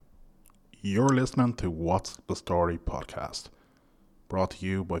You're listening to What's the Story podcast, brought to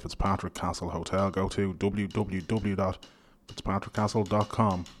you by Fitzpatrick Castle Hotel. Go to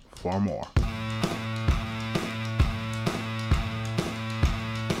www.fitzpatrickcastle.com for more.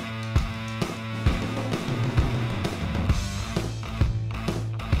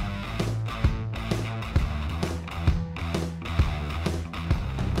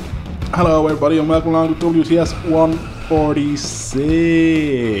 Hello everybody and welcome along to WTS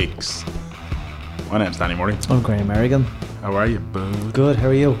 146. My name's Danny Murray. I'm Graham Merrigan. How are you, bud? Good, how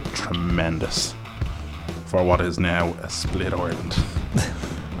are you? Tremendous. For what is now a split Ireland.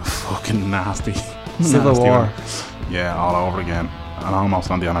 Fucking nasty. Civil Nasty War. one. Yeah, all over again. And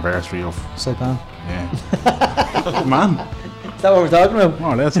almost on the anniversary of... Saipan. Yeah. Man. Is that what we're talking about?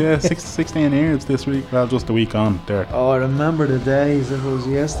 More or less, yeah. 16 years this week. Well, just a week on there. Oh, I remember the days. It was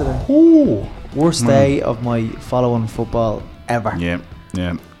yesterday. Ooh. Worst day of my following football ever. Yeah,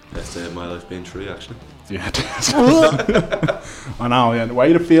 yeah. Best day of my life being 3, actually. Yeah, it is. I know, yeah. The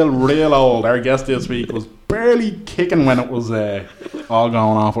way to feel real old. Our guest this week was barely kicking when it was all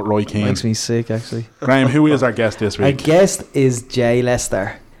going off with Roy Keane. Makes me sick, actually. Graham, who is our guest this Our week? guest is Jay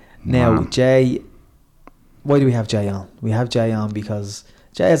Lester. Now, Man. Jay... Why do we have Jay on? We have Jay on because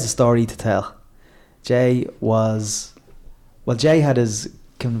Jay has a story to tell. Jay had his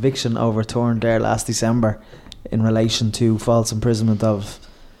conviction overturned there last December in relation to false imprisonment of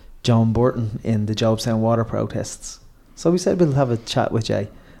John Burton in the Jobstown water protests. So we said we'll have a chat with Jay.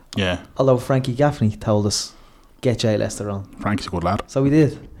 Yeah, Although Frankie Gaffney told us, get Jay Lester on. Frank's a good lad. So we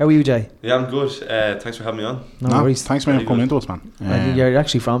did. How are you, Jay? Yeah, I'm good. Thanks for having me on. No worries. Thanks for Very coming good. into us, man. You're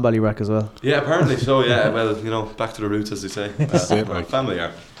actually from Ballyrack as well. Yeah, apparently so, yeah. Well, you know, back to the roots, as they say. That's it, like. Family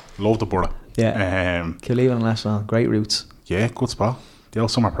are. Love the borough. Yeah. Killeen National, great roots. Yeah, good spot. The old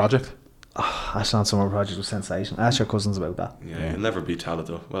summer project. Ashland Summer Project was sensational. Ask your cousins about that. Yeah, you'll never beat Tallaght,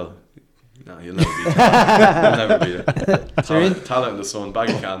 though. Well, no, you'll never beat Tallaght. You'll never beat it. So you're in- Tallaght in the sun, bag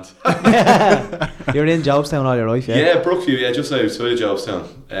of cans. You're in Jobstown all your life, yeah? Yeah, Brookview, yeah, just outside of Jobstown.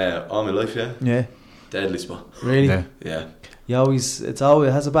 All my life, yeah. Yeah. Deadly spot. Really? Yeah. Yeah. It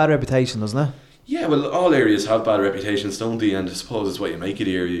has a bad reputation, doesn't it? Yeah, well, all areas have bad reputations, don't they? And I suppose it's what you make of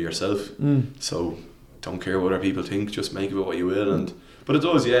the area yourself. So don't care what other people think, just make of it what you will. But it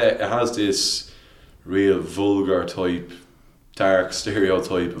does, yeah, it has this real vulgar type, dark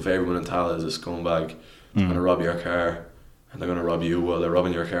stereotype of everyone in Tallaght as a scumbag. They're going to rob your car and they're going to rob you while they're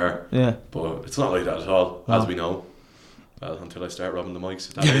robbing your car. Yeah. But it's not like that at all, No. as we know. Well, until I start robbing the mics.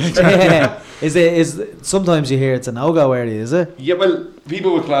 Is sometimes you hear it's a no-go area, is it? Yeah, well,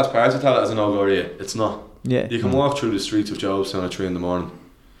 people would class parts of Tallaght as a no-go area. It's not. Yeah. You can walk through the streets of Jobstown at 3 in the morning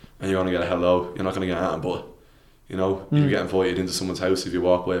and you're going to get a hello. You're not going to get anything but, you know, you get invited into someone's house if you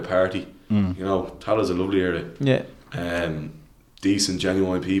walk by a party. You know, Tallagh's a lovely area. Yeah. Decent,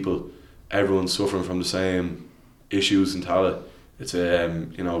 genuine people. Everyone's suffering from the same issues in Tallaght. It's,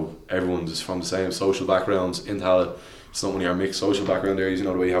 you know, everyone's from the same social backgrounds in Tallaght. It's not one of your mixed social background areas, you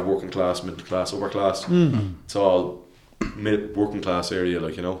know, the way you have working class, middle class, upper class. It's all working class area,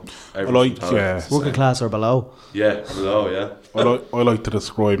 like, you know. Everyone's from Tallaght, it's the Working same. class or below. Yeah, or below, yeah. I like to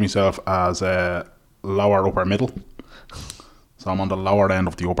describe myself as lower upper middle. So I'm on the lower end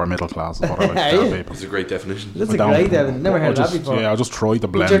of the upper middle class, is what I like to tell people. It's a great definition. That's I a don't- great never heard that before. Yeah, I just try to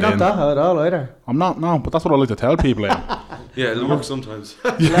blend But you're not in. that at all either. I'm not, no, but that's what I like to tell people. Yeah, it'll work sometimes.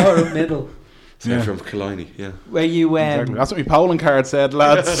 Lower middle. Say from Killiney, yeah. Where you Exactly. That's what my polling card said,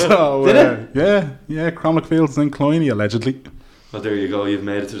 lads. So, Did it? Yeah, Cromlech Fields in Clooney, allegedly. Well, there you go, you've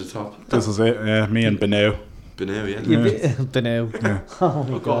made it to the top. This is it, me and Benau. Benau, yeah. Dunno. Oh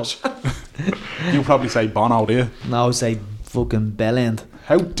my Gosh. You probably say Bono, do you? No, say fucking Bellend.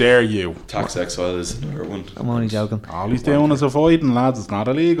 How dare you? Tax exile is another one. I'm only joking. All he's doing is avoiding, lads. It's not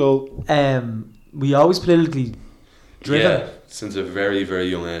illegal. We always politically driven. Yeah, since a very, very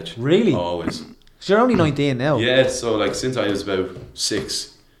young age. Really? Always. So you're only 19 now. Yeah, so like since I was about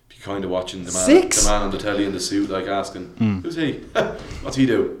 6, be kind of watching the man, 6? the man on the telly in the suit, like asking, who's he? What's he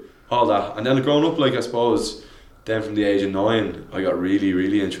do? All that. And then growing up, like I suppose, then from the age of 9, I got really,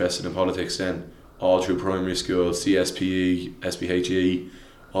 really interested in politics then. All through primary school, CSPE, SPHE,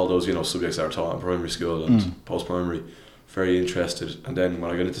 all those, you know, subjects that are taught in primary school and post-primary. Very interested. And then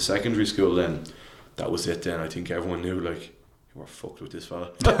when I got into secondary school then, that was it then. I think everyone knew, like, you were fucked with this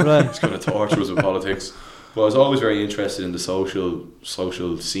fella. Right. He's going to torture us with politics. But I was always very interested in the social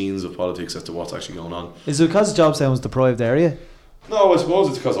scenes of politics as to what's actually going on. Is it because Jobstown was a deprived area? No, I suppose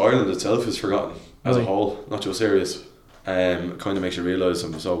it's because Ireland itself is forgotten as a Right. whole, not just areas. It kind of makes you realise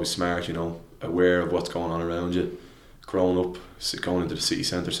I'm always smart, you know, aware of what's going on around you. Growing up, going into the city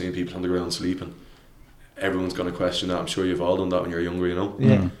centre, seeing people on the ground sleeping. Everyone's going to question that. I'm sure you've all done that when you're younger, you know.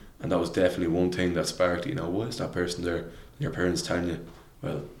 Yeah. And that was definitely one thing that sparked, why is that person there? And your parents telling you,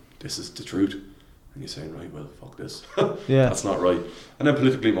 well, this is the truth. And you're saying, right, well, fuck this. Yeah. That's not right. And then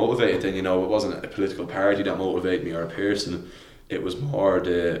politically motivated, then, it wasn't a political party that motivated me or a person. It was more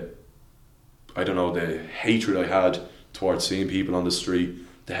the hatred I had towards seeing people on the street.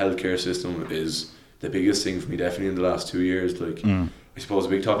 The healthcare system is the biggest thing for me, definitely in the last 2 years. I suppose a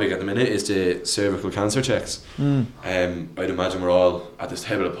big topic at the minute is the cervical cancer checks. I'd imagine we're all at this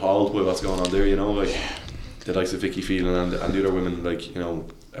table appalled with what's going on there, the likes of Vicky Phelan and the other women,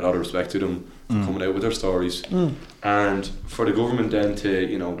 a lot of respect to them for coming out with their stories. And for the government then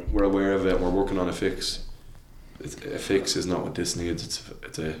to, we're aware of it, we're working on a fix. A fix is not what this needs.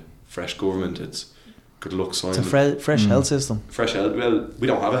 It's a fresh government. It's good luck, Simon. It's a fresh health system. Fresh health. Well, we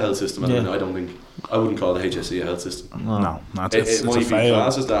don't have a health system. I wouldn't call the HSE a health system. No, it might be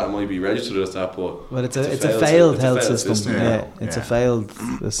classed as that. It might be registered as that, but it's a failed health system. It's a failed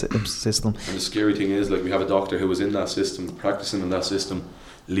system. And the scary thing is, we have a doctor who was in that system, practicing in that system,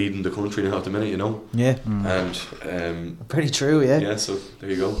 leading the country now at the minute. Yeah. And pretty true. Yeah. Yeah. So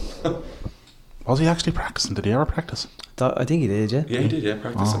there you go. Was he actually practicing? Did he ever practice? I think he did, yeah. Yeah, he did,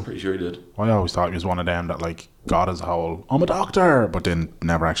 practice. I'm pretty sure he did. I always thought he was one of them that got his whole, I'm a doctor, but then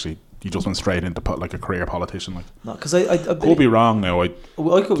never actually, he just went straight into a career politician. No, because I could be wrong now. I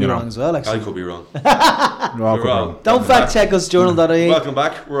could be wrong as well, actually. I could be wrong. You're wrong. Don't fact check us, journal.ie. Welcome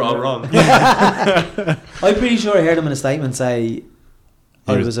back. We're all wrong. I'm pretty sure I heard him in a statement say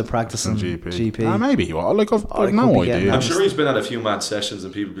I was a practicing GP. Maybe he was. I've no idea. I'm sure he's been at a few mad sessions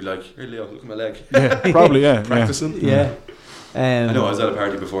and people be like, here Leo, look at my leg. Yeah, probably, yeah. Practicing. Yeah. I know I was at a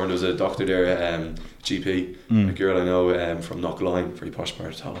party before and there was a doctor there, GP, a girl I know from Knockline, very posh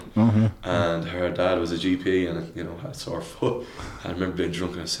part of town. And her dad was a GP and had a sore foot. And I remember being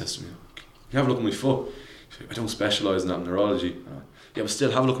drunk and I said to me, you have a look at my foot. Said, I don't specialise in that in neurology. Yeah, but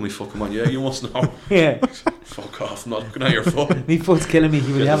still have a look at my fuck. Come on, yeah, you must know. Yeah. Fuck off, I'm not looking at your foot. My foot's killing me.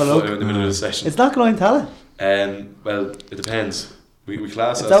 Will you have a look? In the middle of the session. It's not going to tell it. Well, it depends. We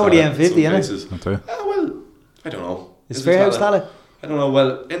class it's over the M50, isn't it? Well, I don't know. Is Fairhouse Tala? I don't know.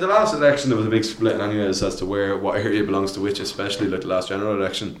 Well, in the last election there was a big split anyways as to what area belongs to which, especially the last general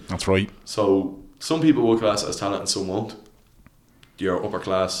election. That's right. So some people will class it as talent and some won't. Your upper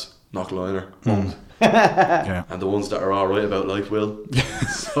class Knockliner won't. Yeah. And the ones that are alright about life will.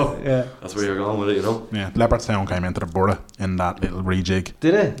 So that's where you're going with it, Yeah, Leopardstown came into the borough in that little rejig.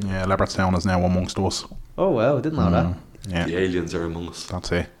 Did it? Yeah, Leopardstown is now amongst us. Oh wow, I didn't know that. Yeah. The aliens are among us.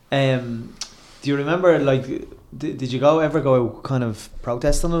 That's it. Do you remember did you ever go kind of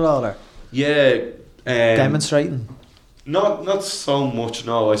protesting at all or? Yeah. Demonstrating? Not so much,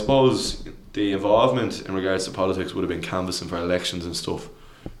 no. I suppose the involvement in regards to politics would have been canvassing for elections and stuff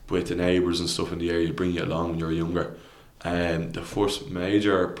with the neighbours and stuff in the area, bring you along when you were younger. The first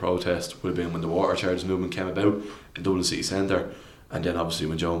major protest would have been when the water charges movement came about in Dublin city centre, and then obviously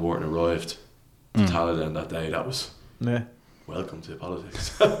when John Borton arrived to Tallaght that day, that was welcome to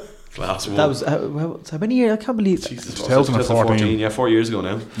politics. Class one. That was how many years? I can't believe Jesus, 2014. Yeah, 4 years ago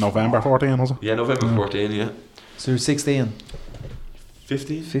now. November 14 was it? Yeah, November 14, yeah. So you're 16?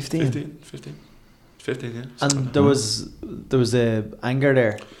 15, yeah. And there was a anger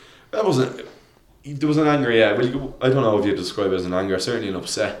there. There was an anger, yeah. Well, I don't know if you'd describe it as an anger. Certainly an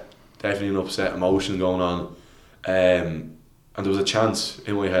upset. Definitely an upset emotion going on. And there was a chance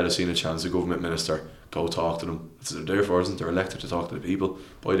in my head. I seen a chance. The government minister go talk to them. It's their for, isn't it? They're elected to talk to the people,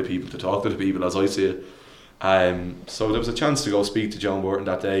 by the people, to talk to the people, as I see it. So there was a chance to go speak to John Borton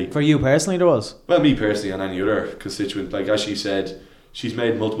that day. For you personally, there was. Well, me personally and any other constituent. Like as she said, she's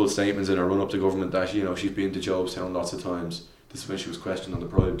made multiple statements in her run up to government that she's been to Jobstown lots of times. This is when she was questioned on the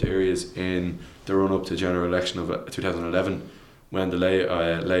private areas in the run up to general election of 2011, when the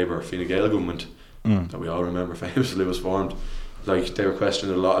Labour Fine Gael government that we all remember famously was formed. Like they were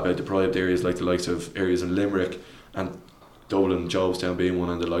questioning a lot about the private areas, like the likes of areas in Limerick and Dublin, Jobstown being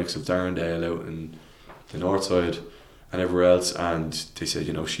one, and the likes of Darndale out in the north side and everywhere else. And they said,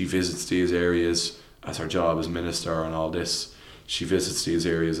 she visits these areas as her job as minister and all this. She visits these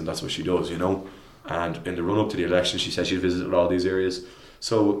areas and that's what she does, And in the run up to the election, she said she visited all these areas.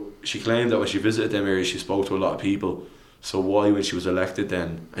 So she claimed that when she visited them areas, she spoke to a lot of people. So why, when she was elected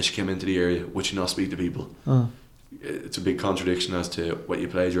then and she came into the area, would she not speak to people? It's a big contradiction as to what you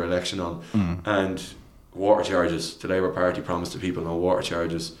played your election on. And water charges, the Labour Party promised the people no water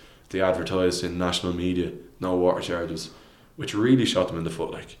charges. They advertised in national media no water charges, which really shot them in the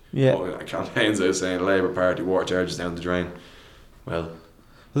foot. Campaigns out saying Labour Party water charges down the drain. Well,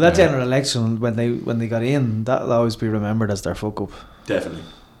 that general election, when they got in, that'll always be remembered as their fuck up. Definitely.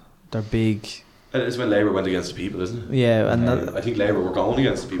 Their big And it's when Labour went against the people, isn't it? Yeah, and I think Labour were going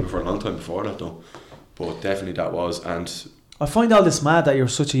against the people for a long time before that, though. But definitely that was, and I find all this mad that you're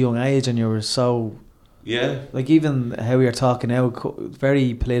such a young age and you were so, yeah, like, even how you're talking now,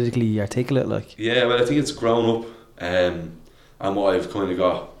 very politically articulate, like. yeah. Well, I think it's grown up, and what I've kind of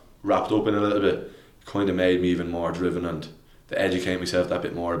got wrapped up in a little bit kind of made me even more driven and to educate myself that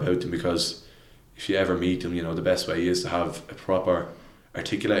bit more about them, because if you ever meet them, you know, the best way is to have a proper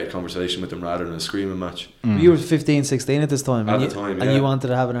articulated conversation with them rather than a screaming match. You were 15, 16 at this time. At and the you, time, and yeah. you wanted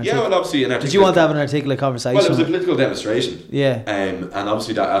to have an articulate. Yeah, well, obviously, did you want to have an articulate conversation? Well, it was a political demonstration. Yeah. And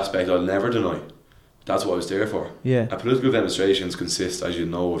obviously that aspect I'll never deny. That's what I was there for. Yeah. And political demonstrations consist, as you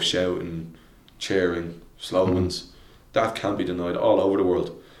know, of shouting, cheering, slogans. That can't be denied all over the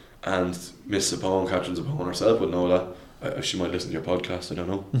world. And Miss Sapone, Catherine Sapone herself would know that. She might listen to your podcast, I don't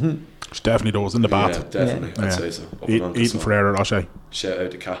know. She definitely does, in the bath. Yeah, definitely, I'd say so. Up and onto Eating Ferrero Rocher. Shout out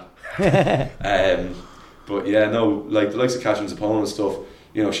to Kat. But yeah, no, like the likes of Catherine Sapone and stuff,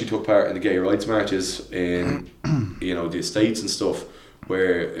 you know, she took part in the gay rights marches in, you know, the Estates and stuff,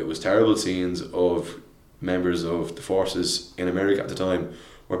 where it was terrible scenes of members of the forces in America at the time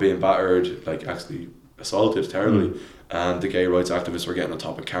were being battered, like actually assaulted terribly, and the gay rights activists were getting on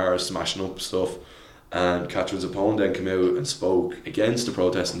top of cars, smashing up stuff. And Catherine Sapone then came out and spoke against the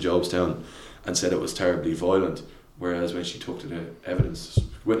protest in Jobstown and said it was terribly violent, whereas when she took to the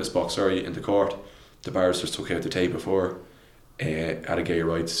witness box in the court, the barristers took out the tape of her at a gay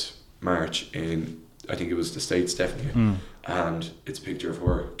rights march in, I think it was the States, definitely, and it's a picture of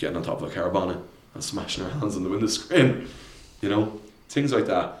her getting on top of a car bonnet and smashing her hands on the window screen, you know, things like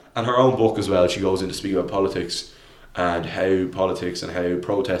that. And her own book as well, she goes in to speak about politics and how politics and how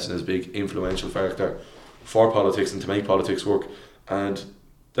protesting is a big influential factor for politics and to make politics work. And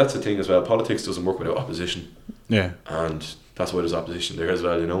that's the thing as well, politics doesn't work without opposition. Yeah. And that's why there's opposition there as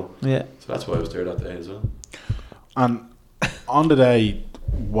well, you know. Yeah. So that's why I was there that day as well. And on the day,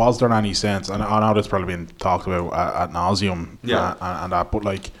 was there any sense, and I know this probably been talked about ad nauseum, and that, but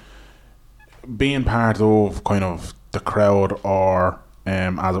like being part of kind of the crowd, or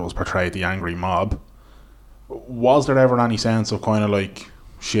as it was portrayed, the angry mob, was there ever any sense of kind of like,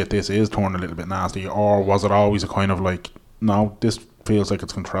 shit, this is turning a little bit nasty, or was it always a kind of like, no, this feels like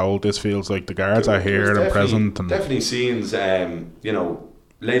it's controlled, this feels like the guards are here and present? And definitely scenes, you know,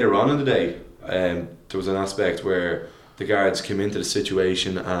 later on in the day, there was an aspect where the guards came into the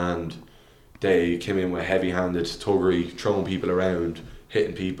situation and they came in with heavy-handed thuggery, throwing people around,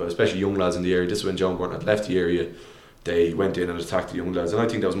 hitting people, especially young lads in the area. This is when John Burton had left the area. They went in and attacked the young lads, and I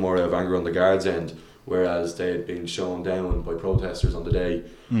think that was more out of anger on the guards' end, whereas they had been shown down by protesters on the day.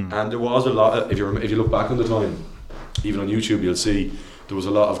 And there was a lot, if you look back on the time, even on YouTube, you'll see there was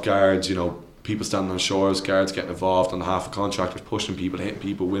a lot of guards, you know, people standing on shores, guards getting involved on behalf of contractors, pushing people, hitting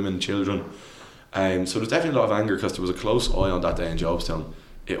people, women, children. So there's definitely a lot of anger because there was a close eye on that day in Jobstown.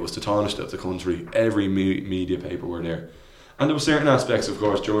 It was the tarnished of the country. Every media paper were there. And there were certain aspects, of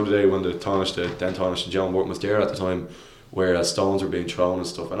course, during the day when the then tarnished and John Burton was there at the time, where stones were being thrown and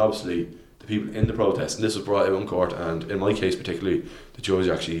stuff. And obviously the people in the protest, and this was brought out in court, and in my case particularly, the judge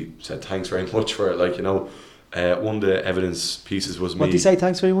actually said thanks very much for it. Like, you know, one of the evidence pieces was me. What did he say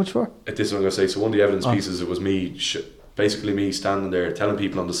thanks very much for? This is what I'm going to say. So one of the evidence pieces, it was me, basically me standing there telling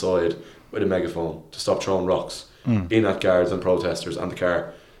people on the side with a megaphone to stop throwing rocks in at guards and protesters and the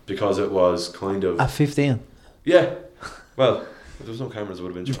car, because it was kind of... At 15? Yeah. Well, if there was no cameras, it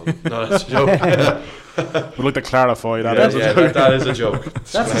would have been thrown. No, that's a joke. We'd like to clarify that. That is a joke.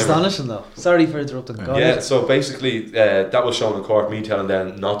 That's astonishing though. Sorry for interrupting. So basically that was shown in court, me telling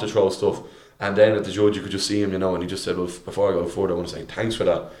them not to throw stuff, and then at the judge you could just see him, you know, and he just said, well, before I go forward I want to say thanks for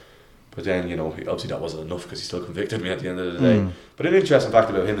that. But then, you know, obviously that wasn't enough because he still convicted me at the end of the day. But an interesting fact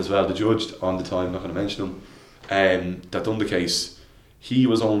about him as well, the judge on the time, not going to mention him, that done the case, he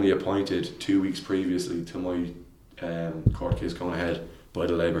was only appointed 2 weeks previously to my court case going ahead by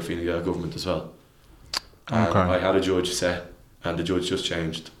the Labour Fine Gael government as well. And I had a judge set, and the judge just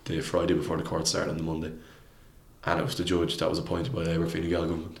changed the Friday before the court started on the Monday. And it was the judge that was appointed by the Labour Fine Gael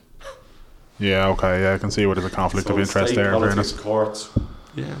government. Yeah, okay, yeah, I can see where there's a conflict of interest there. Politics, courts.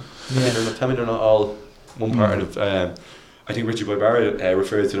 Yeah. Tell me they're not all one part of. I think Richie Boy Barrett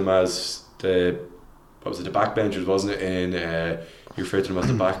referred to them as the backbenchers, wasn't it? He referred to them as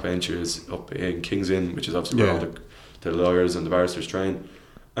the backbenchers up in King's Inn, which is obviously where all the lawyers and the barristers train.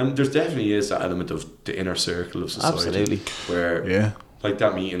 And there definitely is that element of the inner circle of society. Absolutely. Where, like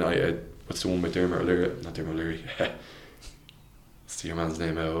that meeting, what's the one with Dermot O'Leary? Not Dermot O'Leary. What's your man's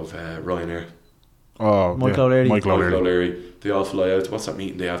name out of Ryanair? Oh, Michael O'Leary. Michael O'Leary. They all fly out. What's that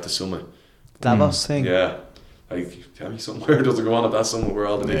meeting they have to summit? Davos thing. Yeah. Like, tell me somewhere doesn't go on at that summer where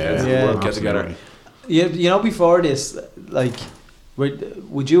all the big heads in the world get together. You know, before this, like,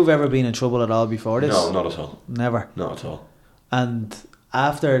 would you have ever been in trouble at all before this? No, not at all. Never? Not at all. And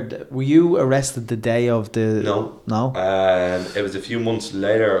after, were you arrested the day of the... No. It was a few months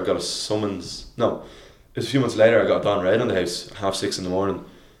later I got a summons. No, it was a few months later I got a Don raid on the house, 6:30 in the morning.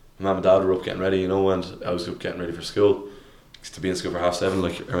 My mum and dad were up getting ready, you know, and I was up getting ready for school. Used to be in school for 7:30,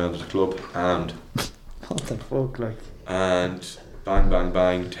 like, around the club, and... What the fuck, like? And bang, bang,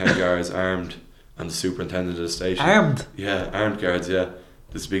 bang, 10 guards armed, and the superintendent of the station. Armed? Yeah, armed guards, yeah.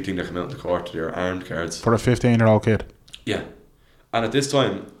 This is a big thing that came out in the court, they're armed guards. For a 15-year-old kid? Yeah. And at this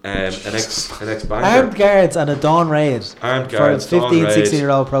time, an ex-banker... Armed guards and a dawn raid. Armed guards, for a 15,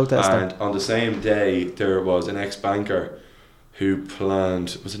 16-year-old protester. And on the same day, there was an ex-banker who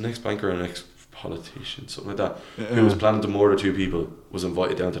planned... Was it an ex-banker or an ex-politician? Something like that. Who was planning to murder 2 people, was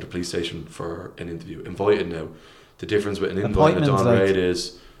invited down to the police station for an interview. Invited now. The difference with an invite and a dawn raid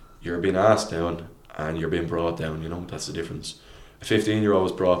is you're being asked down and you're being brought down, you know, that's the difference. A 15-year-old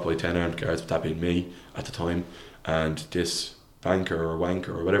was brought by 10 armed guards, that being me at the time, and this banker or wanker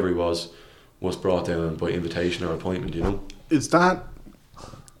or whatever he was brought down by invitation or appointment, you know. Is that...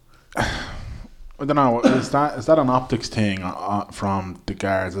 I don't know, is that an optics thing from the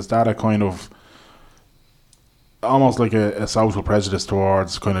guards? Is that a kind of... almost like a social prejudice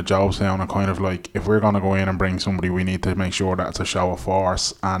towards kind of Jobstown, and kind of like, if we're going to go in and bring somebody, we need to make sure that it's a show of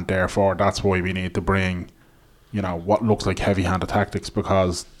force, and therefore that's why we need to bring, you know, what looks like heavy-handed tactics,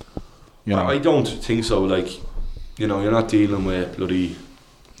 because, you know... I don't think so. Like, you know, you're not dealing with bloody...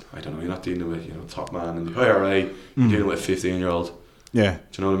 I don't know, you're not dealing with, you know, top man in the IRA. You're dealing with a 15-year-old. Yeah.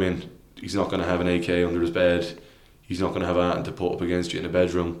 Do you know what I mean? He's not going to have an AK under his bed. He's not going to have anything to put up against you in the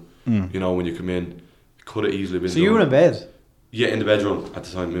bedroom. You know, when you come in. Could have easily been So you were in bed? Yeah, in the bedroom at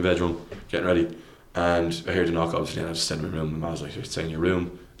the time, my bedroom, getting ready. And I heard the knock, obviously, and I just stayed in my room. And I was like, stay in your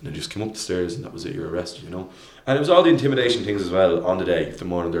room. And then just came up the stairs, and that was it, you're arrested, you know. And it was all the intimidation things as well on the day. The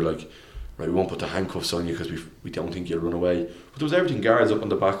morning, they're like, right, we won't put the handcuffs on you because we don't think you'll run away. But there was everything, guards up on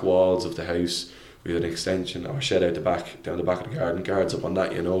the back walls of the house. We had an extension or a shed out the back, down the back of the garden, guards up on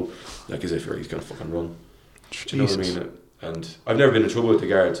that, you know, like as if he's going to fucking run. Do you know what I mean? And I've never been in trouble with the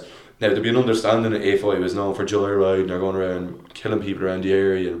guards. Now, there'd be an understanding that if I was known for joyriding or going around killing people around the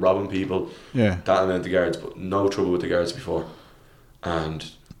area and robbing people, that meant the guards, but no trouble with the guards before. And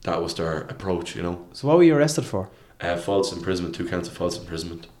that was their approach, you know. So what were you arrested for? False imprisonment, 2 counts of false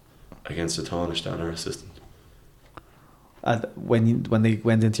imprisonment against a Tánaiste and her assistant. When they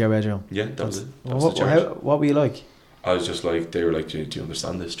went into your bedroom? Yeah, that was it. That was the charge. What were you like? I was just like, they were like, do you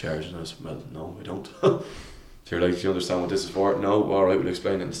understand this charge? And I was, well, no, I don't. They were like, do you understand what this is for? No, alright, we'll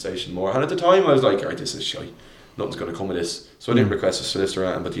explain it in the station more. And at the time I was like, alright, this is shite. Nothing's going to come of this. So I didn't request a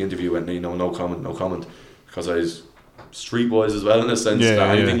solicitor, but the interview went, you know, no comment. Because I was streetwise as well, in a sense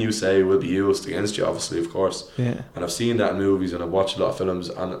that anything you say will be used against you, obviously, of course. Yeah. And I've seen that in movies, and I've watched a lot of films,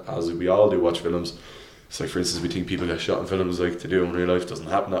 and as we all do watch films, it's like, for instance, we think people get shot in films like they do in real life. It doesn't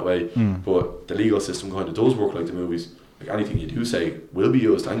happen that way. But the legal system kind of does work like the movies. Like anything you do say will be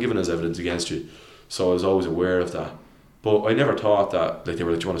used and given as evidence against you. So I was always aware of that. But I never thought that, like, they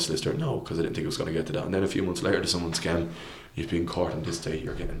were like, do you want a solicitor? No, because I didn't think it was going to get to that. And then a few months later, to someone's scam, you've been caught on this day,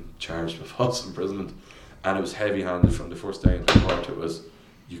 you're getting charged with false imprisonment. And it was heavy handed from the first day into the court. It was,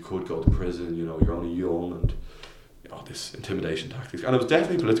 you could go to prison, you know, you're only young, and this intimidation tactics. And it was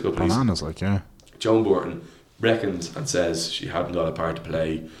definitely political police. Bananas, like, yeah. Joan Burton reckons and says she hadn't got a part to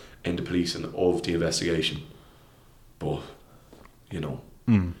play in the policing of the investigation. But, you know,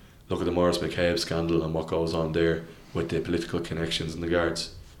 look at the Maurice McCabe scandal and what goes on there with the political connections and the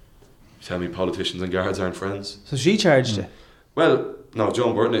guards. You tell me politicians and guards aren't friends? So she charged you? Well, no,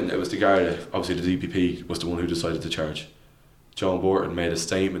 Joan Burton didn't. It was the guard, obviously the DPP was the one who decided to charge. Joan Burton made a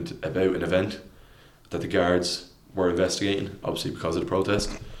statement about an event that the guards were investigating, obviously because of the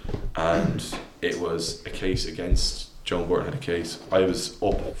protest, and it was a case against Joan Burton. Had a case. I was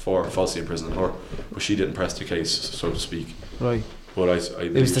up for falsely imprisoning her, but she didn't press the case, so to speak. Right. But I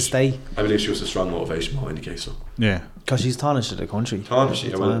it was to stay. I believe she was a strong motivation behind the case. So yeah, because she's Tánaiste the country.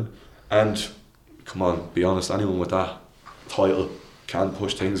 Tánaiste, yeah, well, and come on, be honest. Anyone with that title can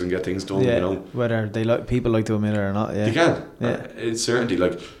push things and get things done. Yeah, you know, whether people like to admit it or not. Yeah, they can. Yeah, it's certainly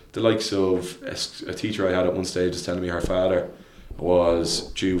like the likes of a teacher I had at one stage was telling me her father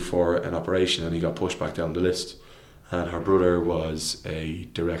was due for an operation and he got pushed back down the list, and her brother was a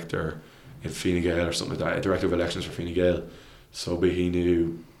director in Fine Gael or something like that, a director of elections for Fine Gael. So but he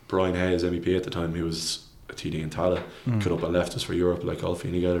knew Brian Hayes, MEP at the time, who was a TD in Tallaght, cut up and left us for Europe, like all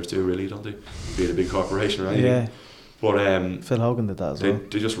Fine Gaelers do, really, don't they? Be it a big corporation or anything. Yeah. But Phil Hogan did that as well.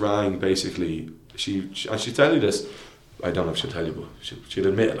 they just rang basically. She'd tell you this. I don't know if she'll tell you, but she'd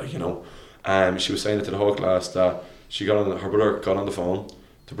admit it, like, you know. She was saying it to the whole class that her brother got on the phone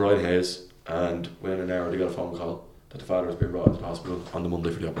to Brian Hayes, and within an hour they got a phone call that the father was being brought into the hospital on the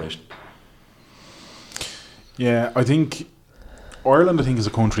Monday for the operation. Yeah, I think Ireland, is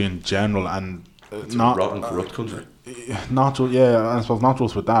a country in general, and It's not a rotten, corrupt country. Not just, yeah, I suppose not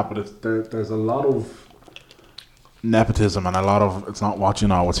just with that, but there's a lot of nepotism and a lot of it's not what you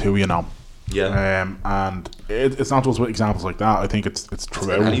know, it's who you know. Yeah. And it's not just with examples like that. I think it's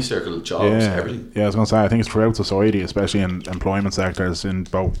throughout any circle of jobs, everything. Yeah, I was going to say, I think it's throughout society, especially in employment sectors, in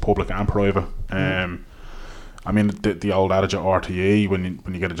both public and private. I mean, the old adage of RTE, when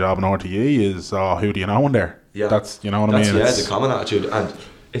you get a job in RTE is, who do you know in there? Yeah. That's, you know what I mean? Yeah, it's a common attitude. And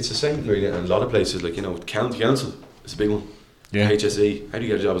it's the same really in a lot of places, like, you know, county council is a big one. Yeah. HSE, how do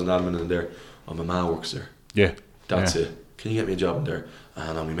you get a job as an admin in there? Oh, my ma works there. Yeah. That's it. Can you get me a job in there?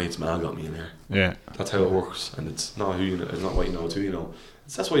 No, my mate's ma got me in there. Yeah. That's how it works. And it's not who you know, it's not what you know, it's who you know.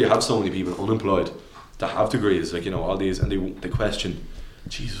 That's why you have so many people unemployed that have degrees, like, you know, all these, and they question,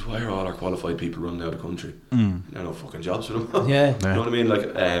 Jesus, why are all our qualified people running out of the country? There are no fucking jobs for them. Yeah. You know what I mean? Like,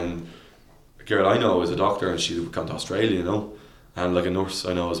 a girl I know is a doctor and she's gone to Australia, you know, and like a nurse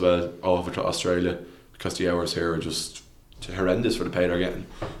I know as well, over to Australia because the hours here are just horrendous for the pay they're getting,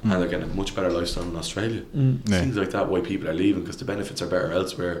 and they're getting a much better lifestyle in Australia. Things like that, why people are leaving, because the benefits are better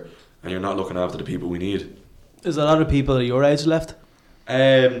elsewhere and you're not looking after the people we need. There's a lot of people at your age left.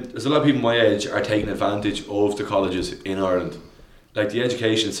 There's a lot of people my age are taking advantage of the colleges in Ireland. Like, the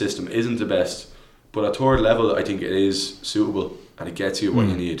education system isn't the best, but at third level I think it is suitable and it gets you what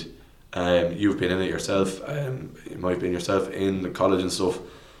you need. You've been in it yourself, you might have been yourself in the college and stuff,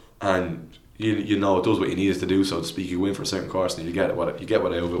 and you know it does what you need it to do, so to speak. You go in for a certain course and you get what out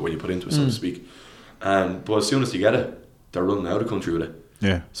of it when you put into it, so to speak. But as soon as you get it, they're running out of the country with it.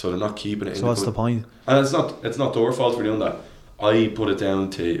 Yeah. So they're not keeping it. So what's the point? And it's not their fault for doing that. I put it down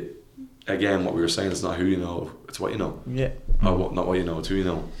to, again, what we were saying. It's not who you know, it's what you know. Yeah. Not what you know, it's who you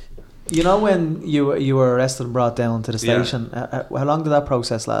know. You know, when you were arrested and brought down to the station, how long did that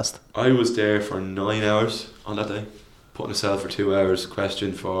process last? I was there for 9 hours on that day, put in a cell for 2 hours,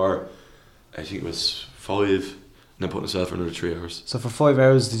 questioned for, I think it was 5, and then put in a cell for another 3 hours. So for 5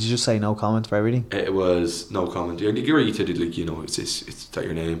 hours, did you just say no comment for everything? It was no comment. You get ready to, like, you know, it's that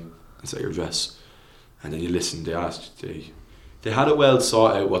your name, it's that your address, and then you listen. They asked, they had it well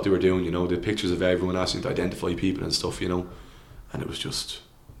sought out what they were doing. You know, the pictures of everyone asking to identify people and stuff. You know, and it was just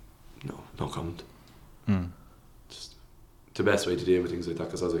no comment. Just the best way to deal with things like that,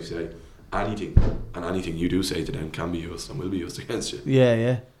 because as I say, anything you do say to them can be used and will be used against you.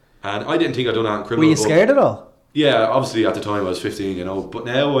 Yeah. And I didn't think I'd done that in criminal. Were you scared at all? Yeah, obviously at the time I was 15, you know, but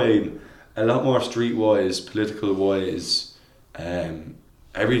now I'm a lot more street-wise, political-wise,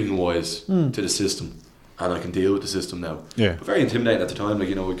 everything-wise to the system, and I can deal with the system now. Yeah. But very intimidating at the time, like,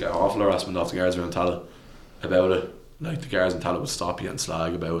 you know, we get awful harassment off the guards around Tallaght about it. Like, the guards in Tallaght would stop you and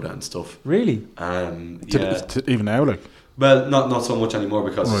slag about it and stuff. Really? Even now, like? Well, not so much anymore,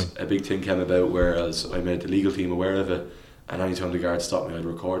 because right. a big thing came about, whereas I made the legal team aware of it, and any time the guards stopped me, I'd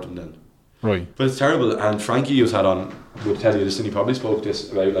record them then. Right. But it's terrible, and Frankie who's had on would tell you this, and he probably spoke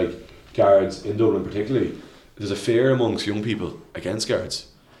this about, like, guards in Dublin particularly. There's a fear amongst young people against guards.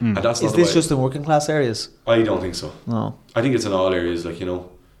 And that's Is this just in working class areas? I don't think so. No. I think it's in all areas, like, you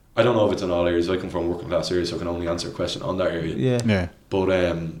know. I don't know if it's in all areas. I come from working class areas, so I can only answer a question on that area. Yeah. But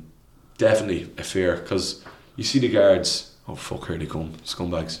definitely a fear, because you see the guards, oh fuck, here they come,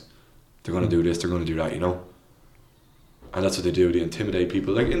 scumbags. They're going to do this, they're going to do that, you know. And that's what they do, they intimidate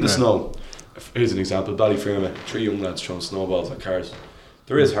people. Like in the snow, here's an example, Ballyfermot, 3 young lads throwing snowballs at cars.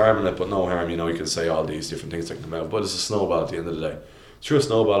 There is harm in it, but no harm, you know. You can say all these different things that can come out, but it's a snowball at the end of the day. Threw a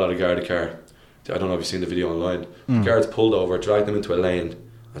snowball at a guard car. I don't know if you've seen the video online. The guards pulled over, dragged them into a lane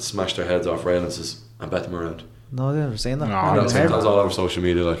and smashed their heads off railings and bet them around. No, I've never seen that. No, That's all over social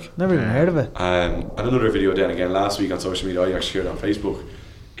media, like. Never even heard of it. And another video then again last week on social media, I actually shared on Facebook.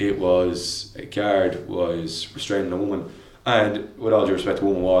 It was a guard was restraining a woman, and with all due respect, the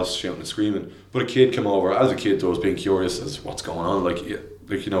woman was shouting and screaming, but a kid came over, as a kid does, being curious as what's going on. Like,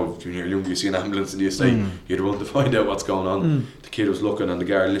 you know, when you're young, you see an ambulance in the estate, you'd run to find out what's going on. The kid was looking, and the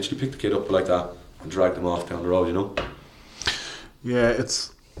guard literally picked the kid up like that and dragged them off down the road, you know. Yeah,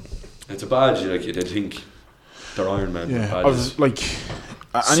 it's a badge, like, you'd think they're Iron Man. Yeah, I was like,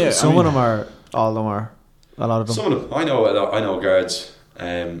 some of them are, all of them are, a lot of them. Some of them, I know guards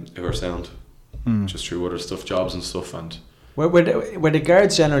who are sound, just through other stuff, jobs and stuff. And were the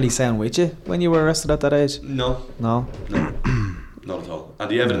guards generally sound with you when you were arrested at that age? No, not not at all.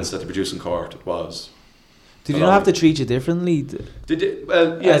 And the evidence that they produced in court was Did you not have to treat you differently?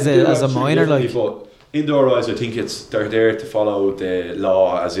 Well, yeah, as a minor, like. But in their eyes, I think they're there to follow the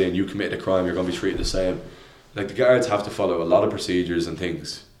law, as in you commit a crime, you're going to be treated the same. Like the guards have to follow a lot of procedures and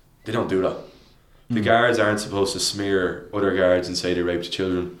things. They don't do that. The guards aren't supposed to smear other guards and say they raped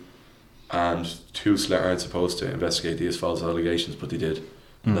children, and Tusla aren't supposed to investigate these false allegations, but they did.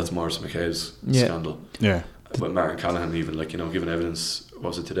 And that's Maurice McCabe's scandal. Yeah. But Martin Callaghan even, like, you know, giving evidence,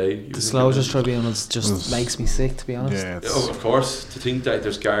 was it today? Disclosure tribunals just makes me sick, to be honest. Yeah, of course, to think that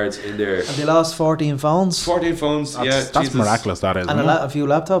there's guards in there. And they lost 14 phones. 14 phones, that's Jesus. miraculous, that is. And a few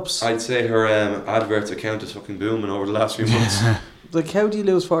laptops. I'd say her adverts account is fucking booming over the last few months. Like, how do you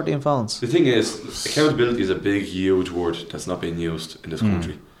lose 14 phones? The thing is, accountability is a big, huge word that's not being used in this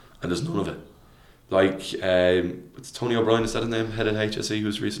country, and there's none of it. Like, it's Tony O'Brien, is that his name? Head of HSE,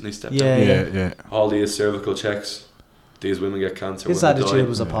 who's recently stepped down. Yeah. All these cervical checks, these women get cancer. His attitude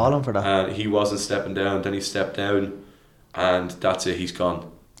was appalling for that. And he wasn't stepping down, then he stepped down, and that's it, he's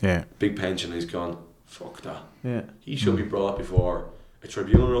gone. Yeah. Big pension, he's gone. Fuck that. Yeah. He should be brought before a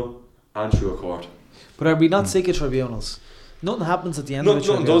tribunal and through a court. But are we not sick of tribunals? Nothing happens at the end of the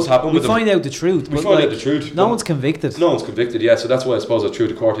tribunal. Nothing does happen. We find out the truth. We find out the truth. No one's convicted. No one's convicted, yeah. So that's why I suppose I threw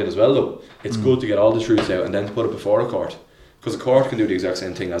the court in as well, though. It's good to get all the truth out and then to put it before a court, because a court can do the exact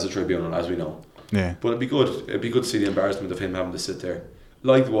same thing as a tribunal, as we know. Yeah. But it'd be good to see the embarrassment of him having to sit there.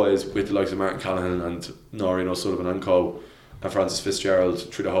 Likewise with the likes of Martin Callaghan and Noreen O'Sullivan and co, and Francis Fitzgerald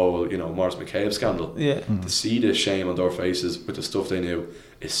through the whole, you know, Maurice McCabe scandal. Yeah. To see the shame on their faces with the stuff they knew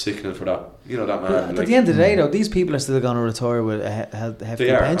is sickening for that. You know, that man. But at the end of the day, though, these people are still going to retire with a hefty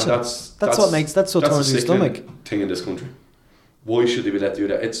pension. That's what turns your stomach. Thing in this country. Why should they be let do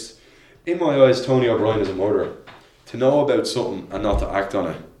that? It's, in my eyes, Tony O'Brien is a murderer. To know about something and not to act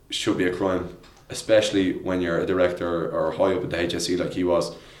on it should be a crime, especially when you're a director or high up at the HSE like he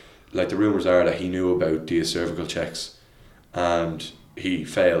was. Like, the rumours are that he knew about these cervical checks and he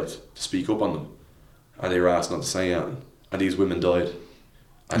failed to speak up on them, and they were asked not to say anything, and these women died,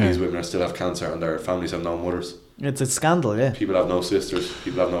 and these women still have cancer and their families have no mothers. It's a scandal, yeah. People have no sisters,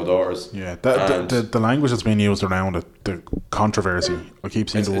 people have no daughters. Yeah, the language that's being used around it, the controversy, I keep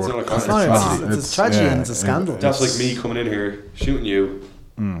saying the word. It's a tragedy and it's a scandal. That's like me coming in here, shooting you,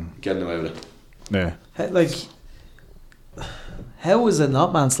 getting away with it. Yeah. Like, how is it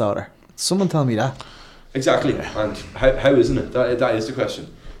not manslaughter? Someone tell me that. Exactly, and how isn't it? That is the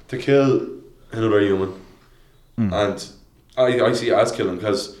question. To kill another human, and I see it as killing,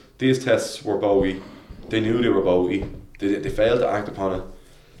 because these tests were bogey. They knew they were bogey. They failed to act upon it.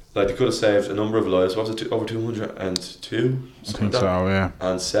 Like, they could have saved a number of lives. What was it, over 202? I think so, yeah.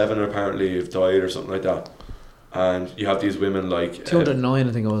 And 7 apparently have died or something like that. And you have these women like 209,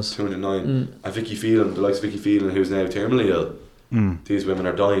 I think it was. 209. And Vicky Phelan, the likes of Vicky Phelan, who's now terminally ill. These women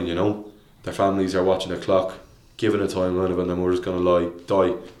are dying, you know. Their families are watching the clock, given a timeline of when their mother's going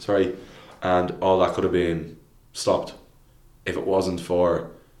to die. And all that could have been stopped if it wasn't for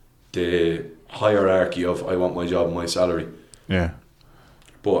the hierarchy of I want my job and my salary. Yeah.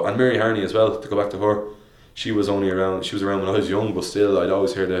 And Mary Harney as well, to go back to her, she was around when I was young, but still I'd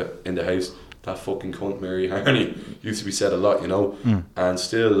always hear in the house, that fucking cunt Mary Harney used to be said a lot, you know. And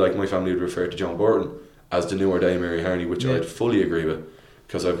still, like, my family would refer to John Burton as the newer day Mary Harney, which I'd fully agree with,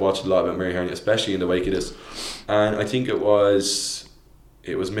 because I've watched a lot about Mary Harney, especially in the wake of this. And I think it was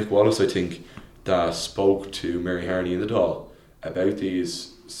Mick Wallace, I think, that spoke to Mary Harney in the Dáil about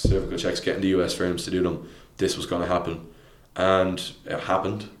these cervical checks, getting the US firms to do them. This was going to happen, and it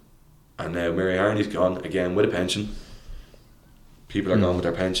happened. And now Mary Harney's gone again with a pension. People are gone with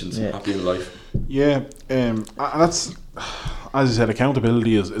their pensions, happy in life. Yeah, that's, as you said,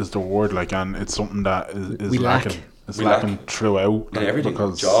 accountability is the word, like, and it's something that is lacking. It's lacking throughout. And everything,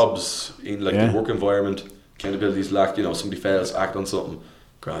 because jobs, in like the work environment, accountability is lacked. You know, somebody fails to act on something,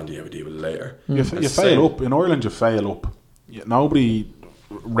 grand, you have a deal with it later. You fail up. In Ireland, you fail up.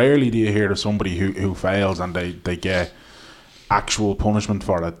 Rarely do you hear of somebody who fails and they get actual punishment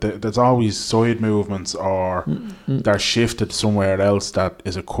for it. There's always side movements, or they're shifted somewhere else that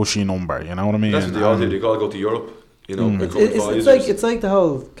is a cushy number, you know what I mean? That's what they all do. They gotta go to Europe, you know. It's like the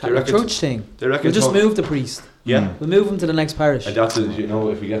whole Catholic Church thing. We'll just move the priest. Yeah, we'll move him to the next parish. And that's it, you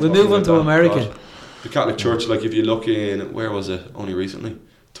know. If we get, we'll move him to America. God. The Catholic Church, like, if you look in, where was it? Only recently,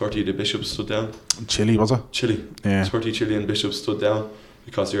 30 of the bishops stood down. Chile, was it? Chile. Yeah. 30 Chilean bishops stood down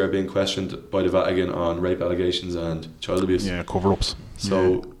because they are being questioned by the Vatican on rape allegations and child abuse. Yeah, cover-ups.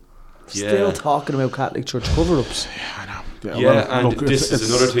 So, still talking about Catholic Church cover-ups. Yeah, I know. This is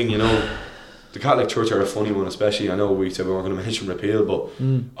another thing, you know. The Catholic Church are a funny one, especially. I know we said we weren't going to mention repeal, but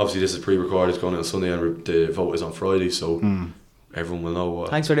obviously this is pre-recorded. It's going on Sunday and the vote is on Friday, so everyone will know what.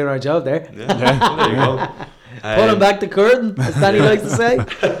 Thanks for doing our job there. Yeah. There you go. Pulling back the curtain, as Danny likes to say.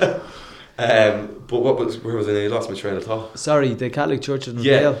 But where was I? I lost my train of thought. Sorry, the Catholic Church in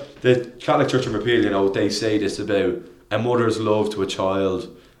Yeah, Repeal. the Catholic Church in Repeal, you know, they say this about a mother's love to a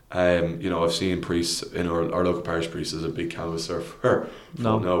child. You know, I've seen priests in our local parish priest is a big canvasser for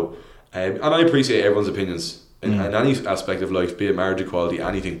no. And I appreciate everyone's opinions in any aspect of life, be it marriage equality,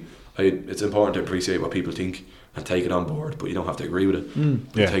 anything. It's important to appreciate what people think and take it on board, but you don't have to agree with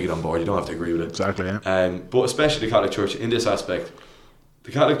it. Take it on board, you don't have to agree with it. Exactly, yeah. But especially the Catholic Church in this aspect,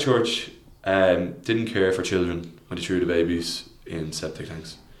 the Catholic Church didn't care for children when they threw the babies in septic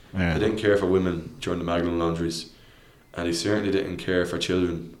tanks. Yeah. They didn't care for women during the Magdalene laundries, and they certainly didn't care for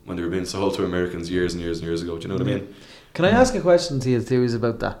children when they were being sold to Americans years and years and years ago. Do you know what I mean? Can I ask a question to you, theories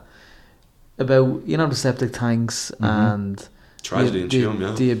about that? About, you know, the septic tanks and tragedy in Tuam,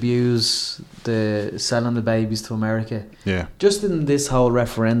 yeah. The abuse, the selling the babies to America. Yeah. Just in this whole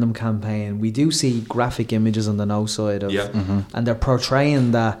referendum campaign, we do see graphic images on the no side of, and they're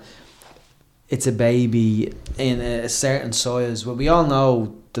portraying that it's a baby in a certain size. Well, we all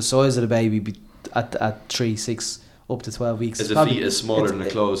know the size of the baby at 3, 6, up to 12 weeks. Is a fetus smaller than a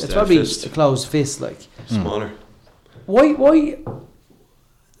closed It's probably fist? a closed fist, like. Smaller. Why?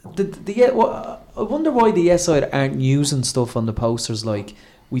 I wonder why the yes side aren't using stuff on the posters like,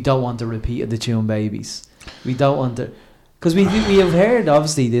 we don't want a repeat of the Tuam babies. We don't want to... Because we have heard,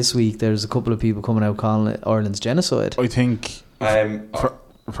 obviously, this week, there's a couple of people coming out calling it Ireland's genocide. I think...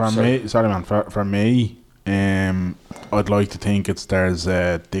 For me, I'd like to think there's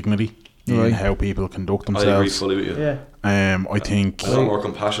dignity in how people conduct themselves. I agree fully with you. Yeah. I think... A lot more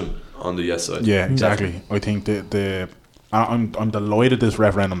compassion on the yes side. Yeah, exactly. I think I'm delighted this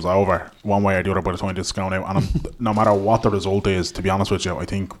referendum's over one way or the other by the time this is going out, and no matter what the result is, to be honest with you, I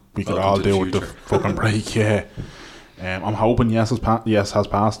think we could all do with the fucking break. Yeah. I'm hoping yes has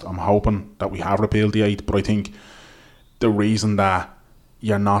passed. I'm hoping that we have repealed the 8, but I think the reason that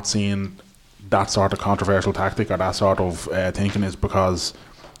you're not seeing that sort of controversial tactic or that sort of thinking is because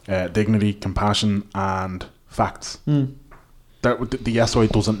dignity, compassion and facts. The yes side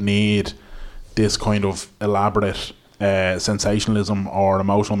doesn't need this kind of elaborate sensationalism or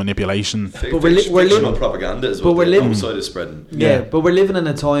emotional manipulation. But we're living propaganda is what the other side is spreading. Yeah, but we're living in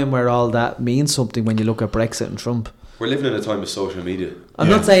a time where all that means something when you look at Brexit and Trump. We're living in a time of social media. I'm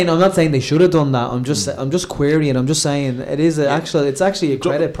not saying they should have done that. I'm just querying. I'm just saying it's actually a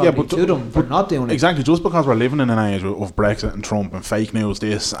credit probably to them for not doing it. Exactly. Just because we're living in an age of Brexit and Trump and fake news,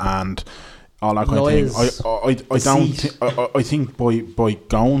 this and all that kind of thing. I think by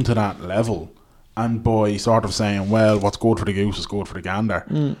going to that level and by sort of saying, well, what's good for the goose is good for the gander.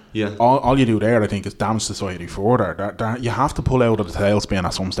 All you do there, I think, is damage society further. You have to pull out of the tailspin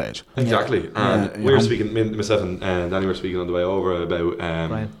at some stage. Exactly. And we were speaking, myself and Danny were speaking on the way over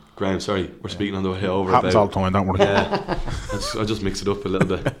about Graham, sorry, we're speaking on the way over. Happens all the time, don't worry. Yeah, I just mix it up a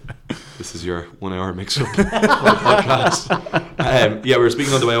little bit. This is your 1 hour mix up podcast. We were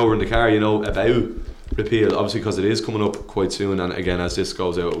speaking on the way over in the car, about repeal, obviously, because it is coming up quite soon, and again, as this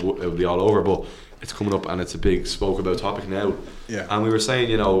goes out, it will be all over, but it's coming up and it's a big spoke about topic now. And we were saying,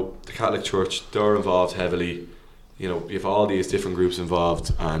 the Catholic Church, they're involved heavily. You have all these different groups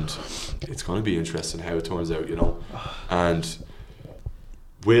involved, and it's going to be interesting how it turns out, and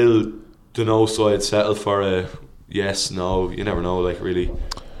will the no side settle for a yes, no? You never know, really.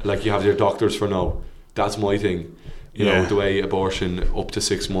 You have your doctors for no. That's my thing. The way abortion up to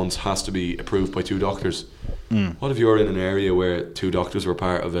 6 months has to be approved by 2 doctors. What if you're in an area where 2 doctors were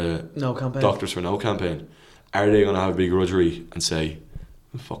part of a no campaign. Doctors for No campaign? Are they going to have a big grudgery and say,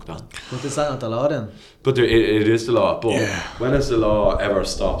 fuck that? But is that not the law then? But it is the law. But when has the law ever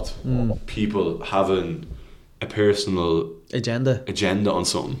stopped people having a personal agenda on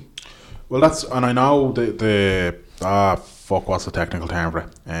something? Well, and I know what's the technical term for it?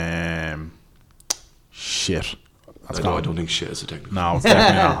 Shit. I don't think shit is a technical. No, it's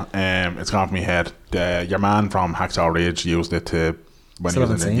definitely not. It's gone from my head. Your man from Hacksaw Ridge used it to when he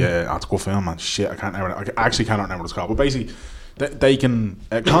was in it. Yeah, it's a good film, man. Shit, I actually cannot remember what it's called. But basically, they can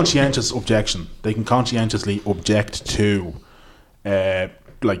conscientious objection. They can conscientiously object to,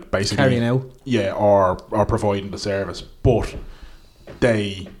 basically carrying out. Yeah, or providing the service. But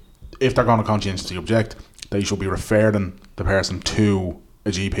if they're going to conscientiously object, they should be referring the person to a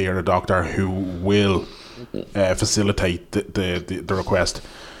GP or a doctor who will facilitate the request.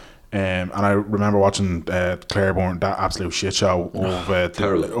 And I remember watching Claiborne, that absolute shit show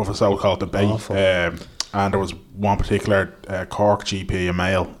of a so-called debate. And there was one particular Cork GP, a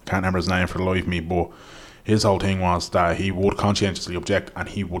male, can't remember his name for the life of me, but his whole thing was that he would conscientiously object and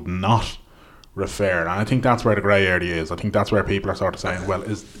he would not refer. And I think that's where the grey area is. I think that's where people are sort of saying, well,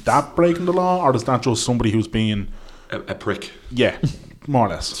 is that breaking the law, or is that just somebody who's being a prick? Yeah, more or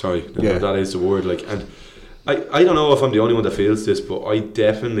less. Sorry, that is the word. Like, and I don't know if I'm the only one that feels this, but I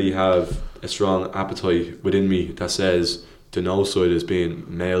definitely have a strong appetite within me that says the no side is being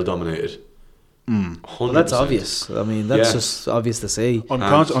male dominated. Well, that's obvious. I mean, that's just obvious to see. I'm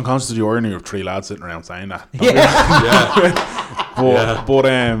conscious of the irony of 3 lads sitting around saying that. But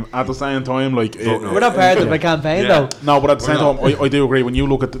at the same time, like we're not part of the campaign though. No, but at the same time, I do agree. When you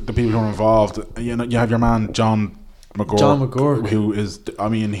look at the people who are involved, you know, you have your man John McGurk, who is, I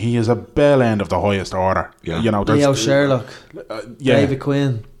mean, he is a bell end of the highest order. You know, Leo Sherlock, David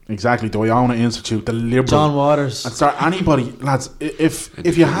Quinn. Exactly, the Iona Institute, the Liberal, John Waters. And start anybody, lads.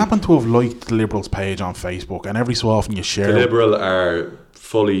 If you happen to have liked the Liberals page on Facebook, and every so often you share, the Liberal are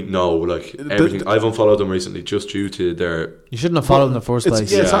fully everything. I've unfollowed them recently just due to their. You shouldn't have followed them in the first place.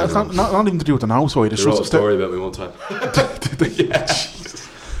 It's not even to do with the no side. It's just a story about me one time.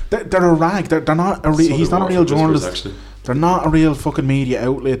 They're a rag. They're not a he's not a real journalist. Actually. They're not a real fucking media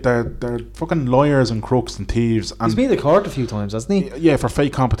outlet. They're fucking lawyers and crooks and thieves. And he's been to court a few times, hasn't he? Yeah, for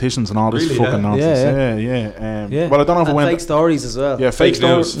fake competitions and all this fucking nonsense. Yeah. Well, I don't know if it went fake stories as well. Yeah, fake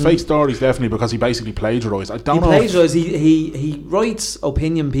stories definitely, because he basically plagiarised. He writes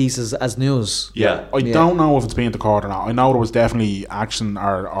opinion pieces as news. Yeah. I don't know if it's been to court or not. I know there was definitely action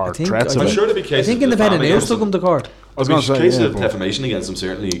or threats. I'm sure there'd be cases. I think Independent News took him to court. I was going to say cases of defamation against him,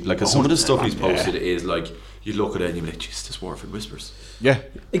 certainly. Like, cause some of the stuff he's posted is like, you look at it and you're like, jeez, this Warford whispers. Yeah,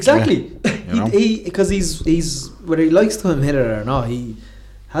 exactly. Because he's whether he likes to admit it or not, he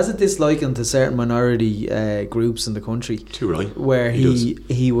has a dislike to certain minority groups in the country. Too right. Where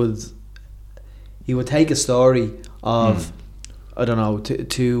he would take a story of I don't know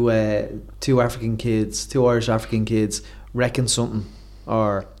two African kids, 2 Irish African kids wrecking something,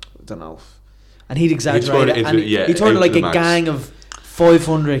 or I don't know, and he'd exaggerate it, and he turned it like a gang of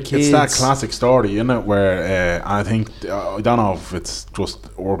 500 kids. It's that classic story, isn't it? Where I think I don't know if it's just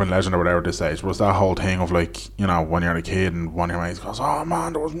urban legend or whatever at this stage, but it's that whole thing of, like, you know, when you're a kid and one of your mates goes, "Oh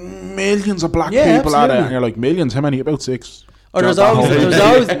man, there was millions of black people at it," and you're like, "Millions? How many? About 6." Or there's always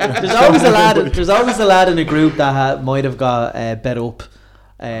a lad in a group that might have got bet up.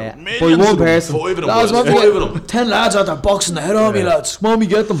 By one person. 5 of them. 5 of them. 10 lads out there boxing the head off me, lads. Come on, me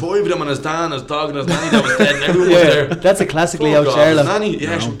get them. 5 of them, and his dad, his dog, and his nanny that was dead, and everyone was there. That's a classic Leo Sherlock. Nanny, she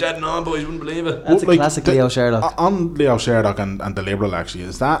was dead and on, boys, you wouldn't believe it. That's a classic Leo Sherlock. On Leo Sherlock and the Liberal, actually,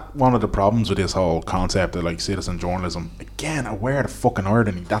 is that one of the problems with this whole concept of, like, citizen journalism? Again, aware of the fucking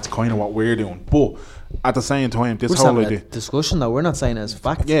irony. That's kind of what we're doing. But at the same time, this whole idea, discussion though, we're not saying it as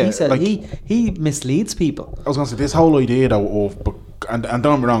fact. He said, like, he misleads people. I was going to say, this whole idea though of, and don't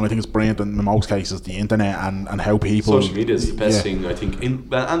get me wrong, I think it's brilliant in most cases, the internet and how people, social media is the best thing, I think, and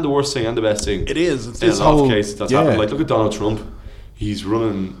the worst thing and the best thing. It is. It's in a lot of cases that's happened. Like, look at Donald Trump. He's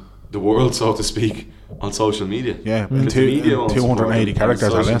running the world, so to speak, on social media. Yeah, 280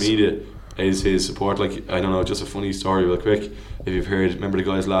 characters or less. Social media is his support. Like, I don't know, just a funny story real quick. If you've heard, remember the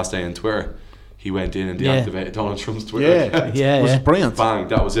guy's last day on Twitter? He went in and deactivated Donald Trump's Twitter account. It was brilliant. Bang,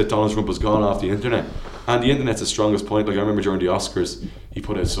 that was it. Donald Trump was gone off the internet. And the internet's the strongest point. Like, I remember during the Oscars, he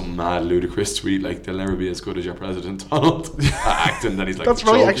put out some mad, ludicrous tweet, like, "They'll never be as good as your president, Donald." Acting, then he's like, that's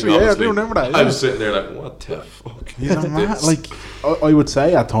right, actually, I do remember that. I was sitting there like, what the fuck? He's a mad, like, I would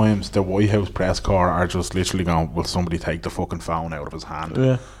say at times the White House press corps are just literally going, will somebody take the fucking phone out of his hand?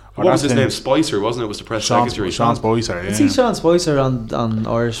 Yeah. What was his name? Spicer, wasn't it? Was the press secretary? Sean Spicer. I see Sean Spicer on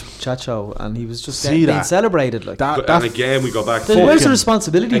Irish Chat Show, and he was just being celebrated like that. And again, we go back. Where's the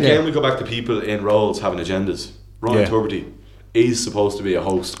responsibility there? Again, we go back to people in roles having agendas. Ryan Tubridy is supposed to be a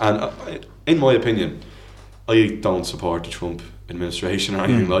host, and in my opinion, I don't support the Trump administration or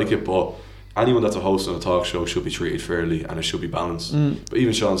anything like it, but anyone that's a host on a talk show should be treated fairly, and it should be balanced. But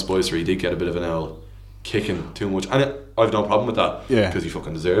even Sean Spicer, he did get a bit of an L, kicking too much, and I've no problem with that, because he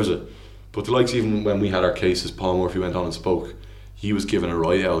fucking deserves it. But the likes, even when we had our cases, Paul Murphy went on and spoke, he was given a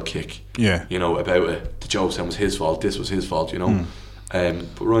right L kick, you know, about it. The joke saying was his fault, this was his fault, you know. But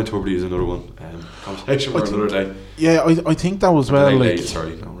Ryan Tubridy is another one. Conversation for another day. Yeah, I think that was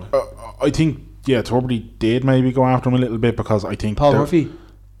I think Tubridy did maybe go after him a little bit, because I think Paul Murphy.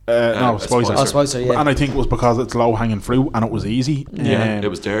 No, Spicer. Spicer, yeah. And I think it was because it's low hanging fruit and it was easy. It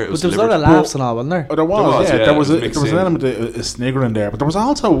was there. But there was a lot of laughs and all, wasn't there? There was an element of sniggering there, but there was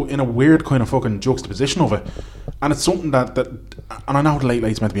also in a weird kind of fucking juxtaposition of it. And it's something that and I know the Late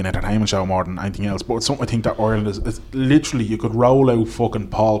Late's meant to be an entertainment show more than anything else, but it's something I think that Ireland is literally, you could roll out fucking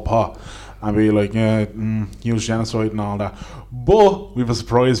Paul Pot and be like, he was genocide and all that. But we have a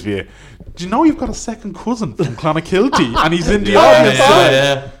surprise for you. Do you know you've got a second cousin from Clonakilty and he's in the audience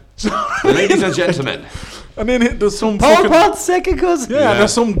today? Ladies and gentlemen. And then there's some Paul fucking... Potts' second cousin. Yeah,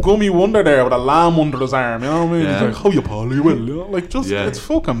 there's some gummy wonder there with a lamb under his arm, you know what I mean? Yeah. He's like, how you, Paul, you will, you know? Like, just, it's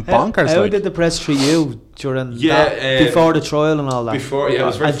fucking bonkers. How like. did the press treat you during that, before the trial and all that? Before, it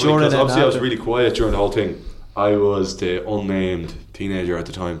was very funny because obviously I was really quiet during the whole thing. I was the unnamed teenager at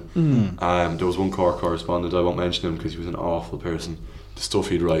the time. There was one court correspondent, I won't mention him because he was an awful person. The stuff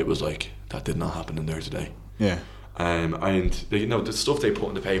he'd write was like, that did not happen in there today. Yeah. And the stuff they put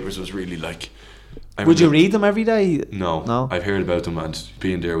in the papers was really like... Would you read them every day? No. I've heard about them, and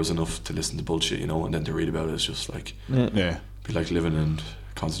being there was enough to listen to bullshit, you know, and then to read about it is just like... Yeah. Be like living in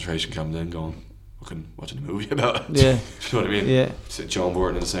a concentration camp and then going... watching a movie about it. Yeah. You know what I mean? Yeah. Sit John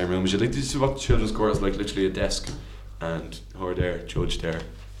Borton in the same room as you. Like, this is what children's court is like, literally a desk and her there, judge there.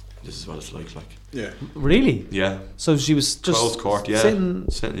 This is what it's like. Yeah. Really? Yeah. So she was just closed court, yeah.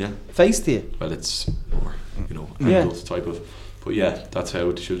 sitting yeah. face to you? Well, it's more, angled type of... But yeah, that's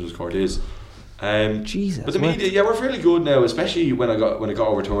how the children's court is. Jesus. But the media, we're fairly good now, especially when it got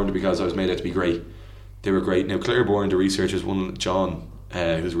overturned because I was made out to be great. They were great. Now, Claiborne, the researchers, John,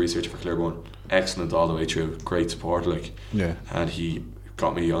 who's a researcher for Claiborne, excellent all the way through, great support, like. Yeah. And he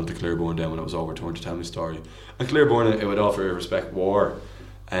got me onto Claiborne then when it was overturned to tell me the story. And Claiborne, it would offer respect war,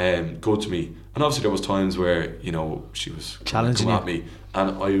 good to me. And obviously there was times where, she was challenging at me,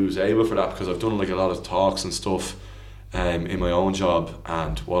 and I was able for that because I've done like a lot of talks and stuff in my own job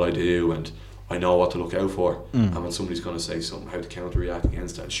and what I do, and I know what to look out for. And when somebody's going to say something, how to counter-react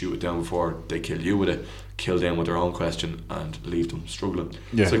against it and shoot it down before they kill you with it, kill them with their own question and leave them struggling.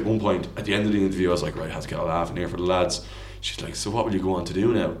 Yeah. It's like one point at the end of the interview I was like, right, I have to get a laugh in here for the lads. She's like, so what will you go on to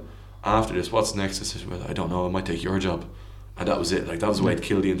do now after this? What's next? I said, well, I don't know, I might take your job. And that was it. Like, that was the way to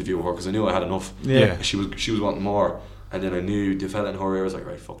kill the interview with her because I knew I had enough. Yeah. She was wanting more. And then I knew the fella in her ear was like,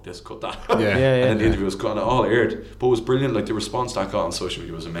 right, fuck this, cut that. And then the interview was cut and it all aired. But it was brilliant. Like, the response that got on social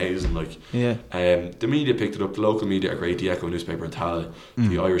media was amazing. Like, the media picked it up. The local media are great. The Echo newspaper in Tallaght,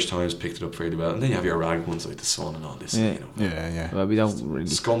 the Irish Times picked it up fairly well. And then you have your rag ones like the Sun and all this. Well, we don't really.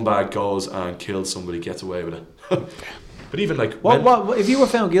 Scumbag goes and kills somebody, gets away with it. But even like, what if you were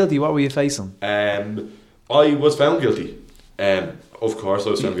found guilty? What were you facing? I was found guilty. Of course I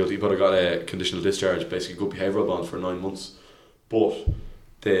was found guilty, but I got a conditional discharge, basically good behavioural bond for 9 months. But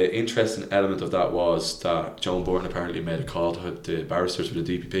the interesting element of that was that Joan Borton apparently made a call to the barristers for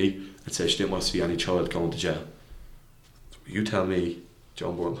the DPP and said she didn't want to see any child going to jail. So you tell me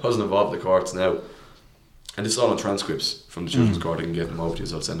Joan Borton wasn't involved in the courts now. And this is all on transcripts from the Children's Court. I can get them over to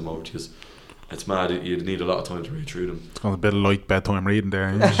you, I'll send them over to you. It's mad, you'd need a lot of time to read through them. It's got a bit of light bedtime reading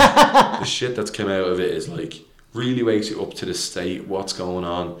there. The shit that's come out of it is like, really wakes you up to the state, what's going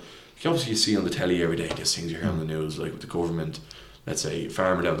on. You see on the telly every day, there's things you hear on the news, like with the government, let's say,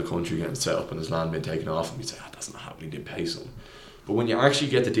 farmer down the country getting set up and his land being taken off, and you say, that's not happening, they pay something. But when you actually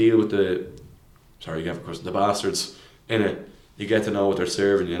get to deal with the bastards in it, you get to know what they're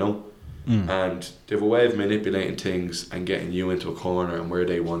serving, and they have a way of manipulating things and getting you into a corner and where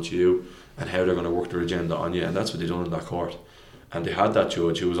they want you and how they're going to work their agenda on you, and that's what they done in that court. And they had that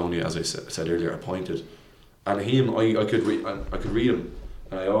judge who was only, as I said earlier, appointed. And him, I could read him,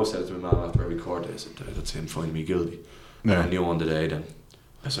 and I always said to my man after every court day, I said, that's him finding me guilty. Yeah. And I knew on the day then,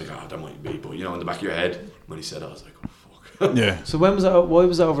 I was like, that might be, but in the back of your head, when he said that, I was like, oh fuck. Yeah. So when was that? Why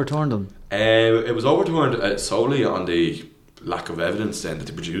was that overturned then? It was overturned solely on the lack of evidence then that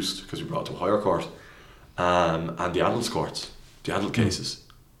they produced, because we brought it to a higher court, and the adults courts, the adult cases,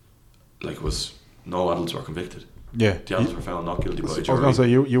 no adults were convicted. Yeah, the adults were found not guilty by a jury. I was going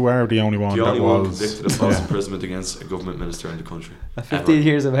to say you were the only one. The only one convicted of false imprisonment against a government minister in the country. At 15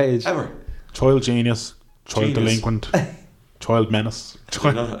 years of age. Ever. Child genius, child delinquent, child menace.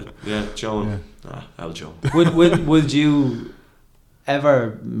 Joan. Hell, Joan. Would you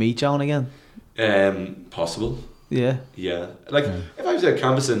ever meet Joan again? Possible. Yeah. Yeah. If I was out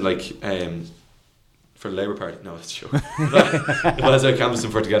canvassing for the Labour Party, no, that's true. If I was out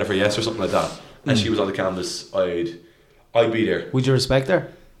canvassing for Together for Yes or something like that, and she was on the canvas, I'd be there. Would you respect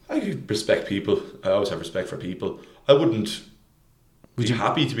her? I respect people. I always have respect for people. I wouldn't be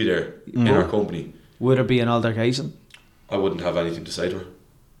happy to be there in our company. Would there be an altercation? I wouldn't have anything to say to her.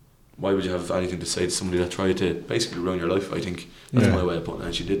 Why would you have anything to say to somebody that tried to basically ruin your life? I think that's my way of putting it.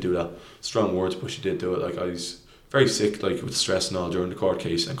 And she did do that. Strong words, but she did do it. I was very sick, with stress and all during the court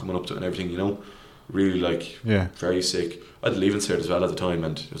case and coming up to it and everything, Really, very sick. I had a leaving cert as well at the time,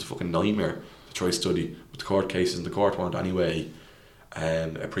 and it was a fucking nightmare to try study with the court cases, and the court weren't anyway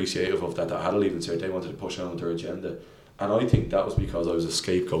appreciative of that. I had a leaving cert. They wanted to push on with their agenda, and I think that was because I was a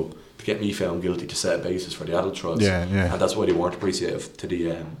scapegoat to get me found guilty to set a basis for the adult trials. And that's why they weren't appreciative to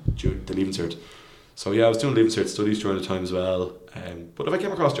the leaving cert. So yeah, I was doing Leaving Cert studies during the time as well. But if I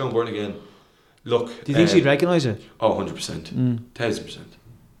came across Joan Byrne again, look. Do you think she'd recognise you? Oh, 100%. 1000%.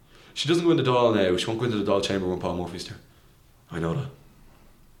 She doesn't go into the Dáil now. She won't go into the Dáil chamber when Paul Murphy's there. I know that.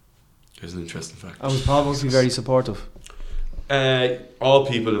 There's an interesting fact. And was Paul Murphy very supportive? All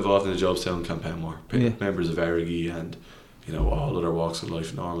people involved in the Jobstown campaign were members of Erigi and all other walks of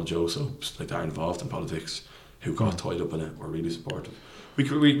life, normal Joe, so like that are involved in politics, who got tied up in it, were really supportive. We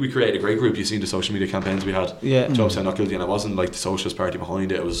created a great group. You seen the social media campaigns we had. Jobstown Not Guilty, and it wasn't like the Socialist Party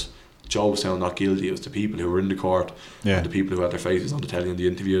behind it. It was Jobstown Not Guilty. It was the people who were in the court, and the people who had their faces on the telly in the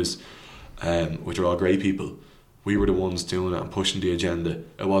interviews, which are all great people. We were the ones doing it and pushing the agenda.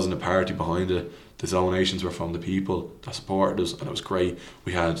 It wasn't a party behind it. The donations were from the people that supported us, and it was great.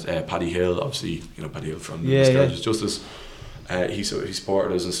 We had Paddy Hill, obviously, Paddy Hill from Miscarriages Justice. He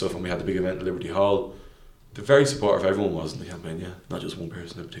supported us and stuff, and we had the big event at Liberty Hall. The very supportive everyone was in the campaign, not just one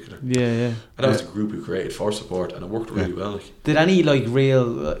person in particular. And that was the group we created for support, and it worked really well. Did any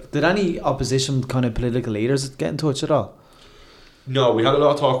did any opposition kind of political leaders get in touch at all? No, we had a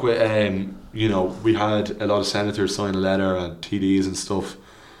lot of talk with we had a lot of senators sign a letter and TDs and stuff,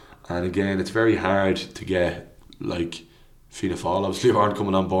 and again it's very hard to get like Fianna Fáil obviously aren't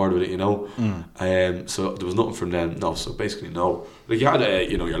coming on board with it, so there was nothing from them. No, so basically no. Like you had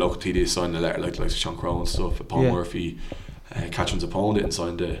your local TDs sign a letter, like Sean Crowe and stuff. Paul Murphy, Catherine's opponent didn't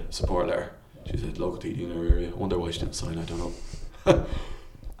sign the support letter. She's a local TD in our area. I wonder why she didn't sign. I don't know.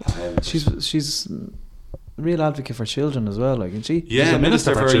 She's a real advocate for children as well, like, isn't she? Yeah, she's a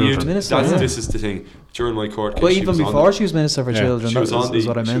minister for youth. Minister, This is the thing. During my court case, but even before she was minister for children, she was on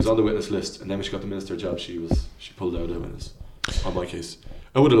what I meant. She was on the witness list, and then when she got the minister job, she pulled out of the witness on my case.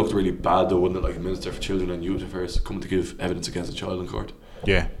 It would have looked really bad though, wouldn't it? Like a minister for children and youth affairs coming to give evidence against a child in court.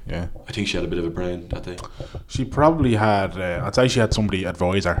 Yeah. I think she had a bit of a brain that day. She probably had. I'd say she had somebody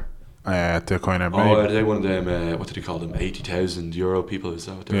advise her to kind of. Are they one of them? What did he call them? €80,000 people? Is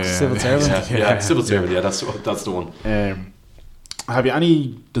that what they're? Civil servant. Yeah, civil servant. Yeah, that's the one. Have you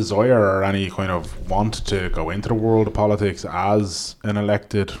any desire or any kind of want to go into the world of politics as an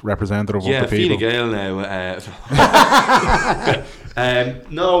elected representative of the people? Yeah, Fine Gael now.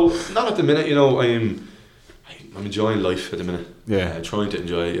 No, not at the minute. I'm enjoying life at the minute. Trying to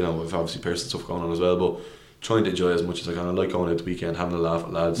enjoy. With obviously personal stuff going on as well, but trying to enjoy as much as I can. I like going out the weekend, having a laugh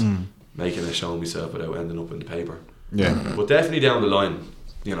at lads, making a show of myself without ending up in the paper. But definitely down the line,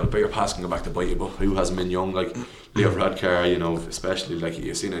 but your past can go back to bite you. But who hasn't been young? Like Leo Varadkar, especially like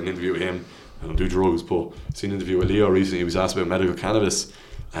you've seen an interview with him. I don't do drugs, but I've seen an interview with Leo recently. He was asked about medical cannabis,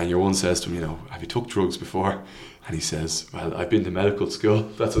 and your one says to him, have you took drugs before? And he says, well, I've been to medical school.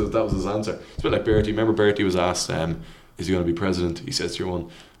 That was his answer. It's a bit like Bertie. Remember Bertie was asked, is he going to be president? He says to your one,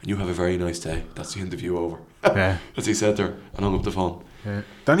 and you have a very nice day. That's the interview over. As he said there, and hung up the phone.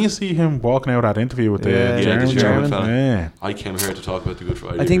 Then you see him walking out of that interview with the German fella. I came here to talk about the Good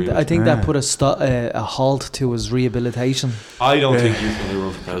Friday Agreement. I think that put a halt to his rehabilitation. I don't think he's going to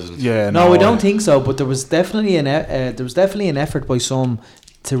run for president. No, I don't think so. But there was definitely an effort by some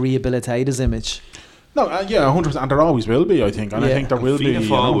to rehabilitate his image. No, 100%, and there always will be, I think, and I think there will be. Fianna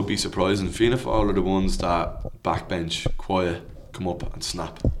Fáil would be surprising. Fianna Fáil are the ones that backbench, quiet, come up and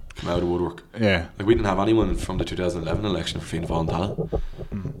snap, come out of the woodwork. Yeah, like we didn't have anyone from the 2011 election for Fianna Fáil and Dáil.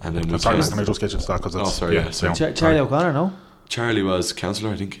 And then can I just get you to that? Because sorry. Charlie O'Connor, no? Charlie was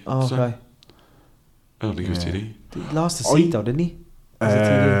councillor, I think. Oh, okay. I don't think he was TD. He lost the seat though, didn't he?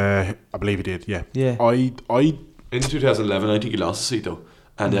 I believe he did. Yeah. In 2011, I think he lost the seat though.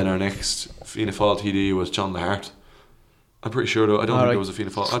 And then our next Fianna Fáil TD was John Lahart. I'm pretty sure though. I don't think there was a Fianna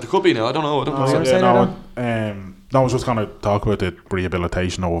Fáil. There could be now. I don't know. No, I was just going to talk about the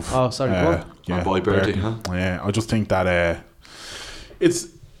rehabilitation of. Oh, sorry. My boy Bertie. Yeah, I just think that it's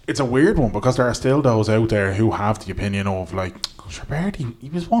a weird one because there are still those out there who have the opinion of like, sure, Bertie, he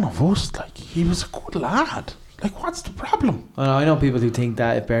was one of us. Like, he was a good lad. Like, what's the problem? I know people who think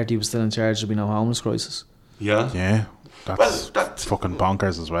that if Bertie was still in charge, there'd be no homeless crisis. Yeah. That's fucking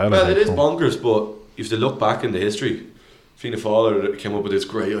bonkers as well. Well, it is bonkers, but if they look back in the history, Fianna Fáil came up with this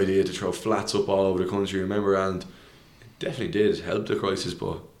great idea to throw flats up all over the country, remember, and it definitely did help the crisis,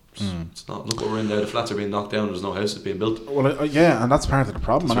 but it's not. Look what we're in there, the flats are being knocked down, there's no houses being built. Well, and that's part of the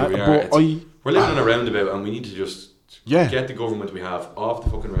problem. We're living in a roundabout and we need to just get the government we have off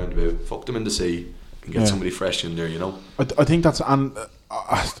the fucking roundabout, fuck them in the sea, and get somebody fresh in there, I think that's... and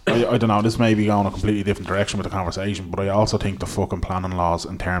I don't know, this may be going a completely different direction with the conversation, but I also think the fucking planning laws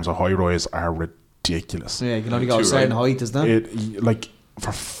in terms of high rise are ridiculous. Yeah, you can only go a certain height, isn't it? Like,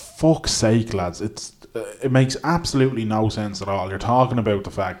 for fuck's sake, lads, it makes absolutely no sense at all. You're talking about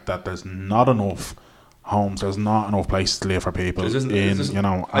the fact that there's not enough homes. There's not enough places to live for people.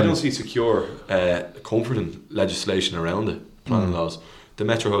 I don't see secure, comforting legislation around it. Planning laws. The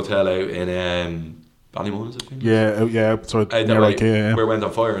Metro Hotel out in Ballymun, is it? Yeah. So where it went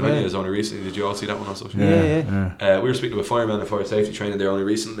on fire in Anya is only recently. Did you all see that one on social media? Yeah. We were speaking to a fireman and fire safety training there only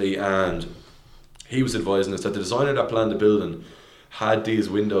recently, and he was advising us that the designer that planned the building had these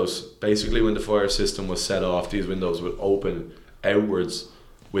windows. Basically, when the fire system was set off, these windows would open outwards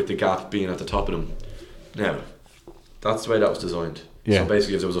with the gap being at the top of them. Now, that's the way that was designed. Yeah. So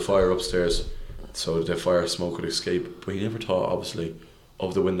basically, if there was a fire upstairs, so the fire smoke could escape. But he never thought, obviously,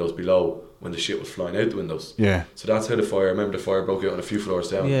 of the windows below when the shit was flying out the windows. Yeah. So that's how the fire. I remember the fire broke out on a few floors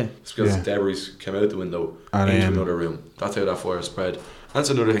down. Yeah. It's because debris came out the window into another room. That's how that fire spread. That's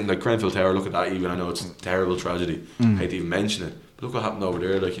another thing. Like Grenfell Tower. Look at that. Even I know it's a terrible tragedy. Hate to even mention it. But look what happened over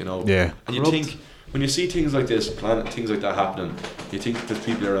there. Like, you know. Yeah. And you think when you see things like this, things like that happening, you think there's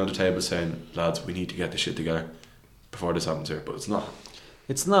people around the table saying, "Lads, we need to get this shit together before this happens here." But it's not.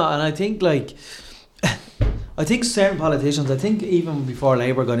 It's not, and I think I think certain politicians, I think even before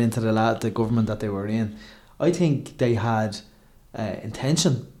Labour got into the government that they were in, I think they had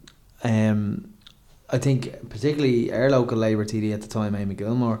intention. I think particularly our local Labour TD at the time, Amy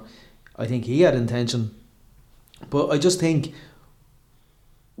Gilmore, I think he had intention. But I just think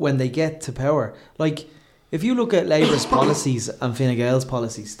when they get to power, like if you look at Labour's policies and Fine Gael's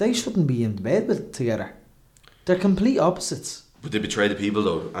policies, they shouldn't be in bed together. They're complete opposites. But they betray the people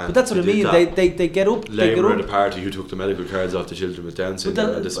though. But that's what I mean. They get up. Labour are the party who took the medical cards off the children with Down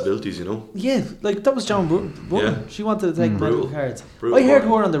syndrome and disabilities, you know. Yeah, like that was Joan Burton. Yeah. She wanted to take medical cards. Brutal I heard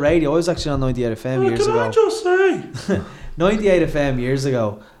her on the radio. I was actually on 98 FM years ago. Can I just say? 98 FM years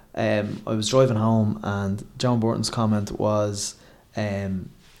ago. I was driving home and Joan Burton's comment was,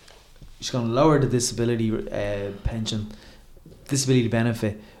 she's going to lower the disability disability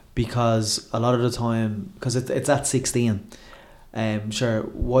benefit because a lot of the time, because it's at 16. Sure,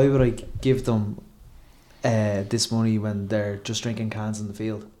 why would I give them this money when they're just drinking cans in the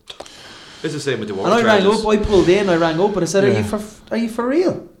field? It's the same with the water. And I charges. rang up, I pulled in, I rang up and I said, are you for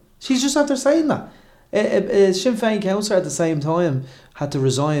real? She's just after saying that. A Sinn Féin councillor at the same time had to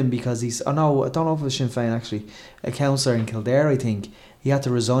resign because I don't know if it was Sinn Féin actually, a councillor in Kildare I think, he had to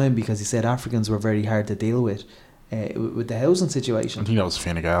resign because he said Africans were very hard to deal with the housing situation. I think that was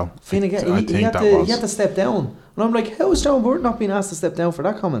Fine Gael. Fine Gael, he had to step down. And I'm like, how is Joan Burton not being asked to step down for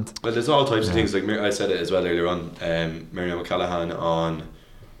that comment? Well, there's all types of things. Like I said it as well earlier on. Miriam O'Callaghan on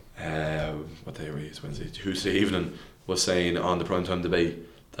what day were we? It's Wednesday, Tuesday evening, was saying on the primetime debate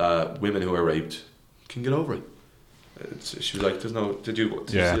that women who are raped can get over it. She was like, "There's no." Did you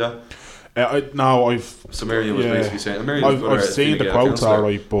see that? So Miriam was basically saying, I've seen the quotes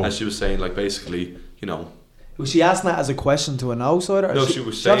alright, but and she was saying like basically, you know. Was she asking that as a question to an outsider? No, she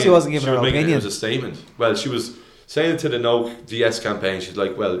was saying. She wasn't giving her opinion. It was a statement. Well, she was saying to the Yes campaign. She's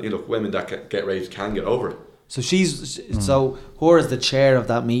like, well, you know, women that get raped can get over it. So so her as the chair of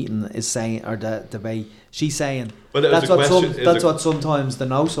that meeting is saying, or the debate, she's saying that's what sometimes the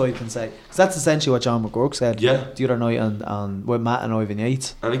no side can say. Because that's essentially what John McGurk said the other night on with Matt and Ivan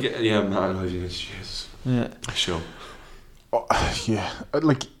Yates. And again, Matt and Ivan Yates, Jesus. Yeah. Sure.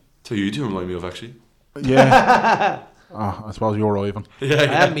 Like. So you do remind me of actually. Yeah. I suppose you're Ivan. Yeah. I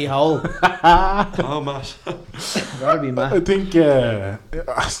had me whole. Oh, Matt. That'd be Matt. I think,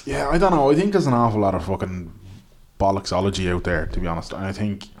 I don't know. I think there's an awful lot of fucking bollocksology out there, to be honest. And I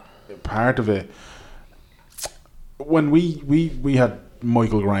think part of it, when we had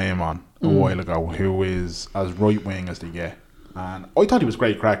Michael Graham on a while ago, who is as right wing as they get. And I thought he was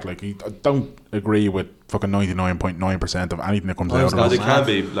great crack. Like, I don't agree with fucking 99.9% of anything that comes out of it. It can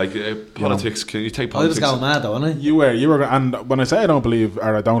be like politics. Can you take politics? I was going mad though, wasn't I? You were, and when I say I don't believe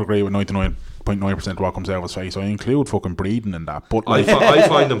or I don't agree with 99.9% of what comes out of his face, I include fucking breeding in that. But like, I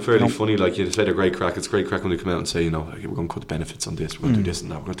find them fairly funny. Like, you say they're great crack. It's great crack when they come out and say, you know, like, we're going to cut the benefits on this, we're going to do this and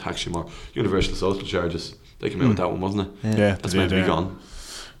that, we're going to tax you more. Universal social charges. They came out with that one, wasn't it? Yeah, that's meant to be gone.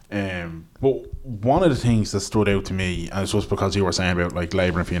 But one of the things that stood out to me, and it's just because you were saying about like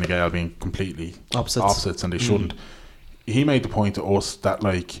Labour and Fine Gael being completely opposites and they shouldn't, he made the point to us that,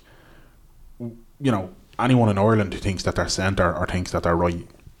 like, you know, anyone in Ireland who thinks that they're centre or thinks that they're right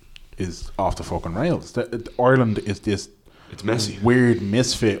is off the fucking rails. Ireland is this, it's messy, weird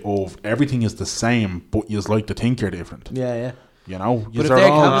misfit of everything is the same, but you like to think you're different. Yeah. You know, but if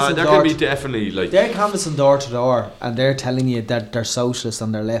they're can be definitely like they're canvassing door to door and they're telling you that they're socialist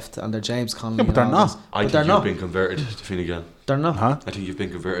on their left and they're James Connolly. Yeah, but they're not. I think you've been converted to Fine Gael. They're not. Huh? I think you've been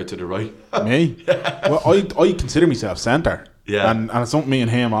converted to the right. Me? Well, I consider myself centre. Yeah, and it's something me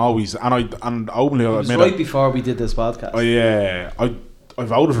and him always, and openly I'll admit right before we did this podcast. I I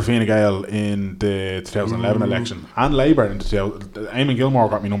voted for Fine Gael in the 2011 election and Labour in the Eamon Gilmore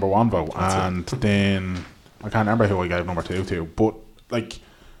got me number 1 vote. And then I can't remember who I gave number 2 to. But like,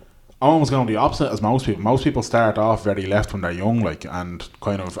 I'm almost going the opposite as most people. Most people start off very left when they're young, like, and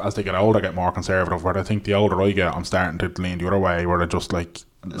kind of as they get older, get more conservative. Where I think the older I get, I'm starting to lean the other way, where they're just like.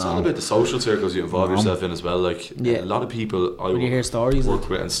 It's all about the social circles you involve yourself in as well. Like, a lot of people I when you hear stories work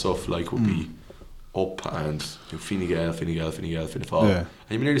with and stuff like would be up and Fine Gael, Fianna Fáil, and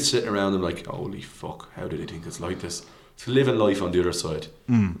you're nearly sitting around them like, holy fuck, how do they think it's like this? It's living life on the other side,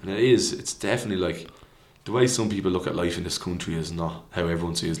 and it's definitely like the way some people look at life in this country is not how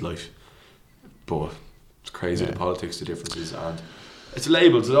everyone sees life. But it's crazy the politics, the differences, and it's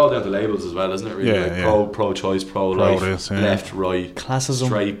labels. It's all down to labels as well, isn't it? Really, pro-choice, pro-life, left, right, classism,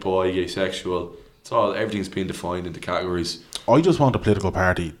 straight boy, gay, sexual. It's all, everything's being defined into categories. I just want a political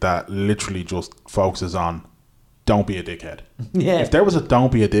party that literally just focuses on don't be a dickhead. Yeah. If there was a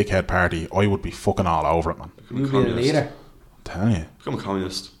don't be a dickhead party, I would be fucking all over it, man. You'd be the leader. I'm telling you. Become a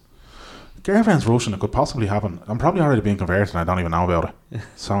communist. Girlfriend's Russian, it could possibly happen. I'm probably already being converted and I don't even know about it.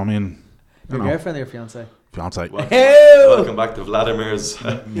 So I mean, your girlfriend or your fiance? Fiance. Welcome back to Vladimir's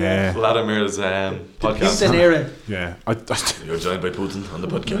Vladimir's podcast. Yeah. You're joined by Putin on the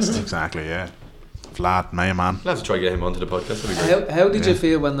podcast. Exactly, yeah. Vlad, my man. I'll have to try to get him onto the How podcast. did you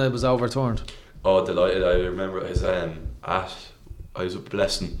feel when it was overturned? Oh, delighted. I remember his I was with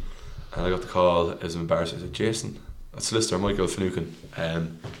Blessing and I got the call. I was embarrassed. I said, Jason, a solicitor, Michael Finucane.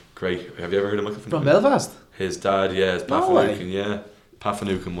 Great. Have you ever heard of Michael Finucane? From Belfast? His dad, is Pat Finucane, yeah. Pat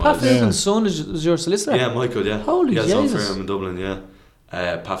Finucane was. Pat Finucane's son is your solicitor? Yeah, Michael, yeah. Holy Jesus. He had a Jesus. firm in Dublin, yeah.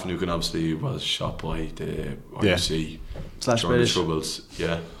 Pat Finucane obviously was shot by the RUC / during British the Troubles,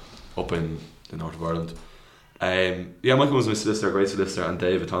 up in the north of Ireland. Michael was my solicitor, great solicitor, and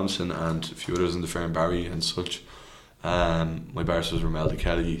David Thompson and a few others in the firm, Barry and such. My barristers were Melda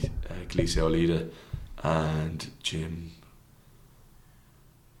Kelly, Gleesia O'Lida, and Jim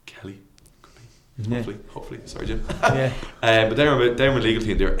Kelly. Hopefully. Sorry, Jim. But they were a legal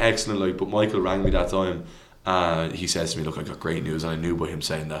team. They were excellent. Like, but Michael rang me that time, and he says to me, "Look, I got great news," and I knew by him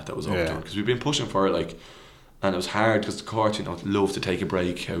saying that was overturned because we've been pushing for it, like. And it was hard because the court, love to take a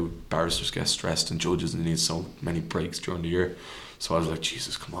break. How barristers get stressed and judges and they need so many breaks during the year. So I was like,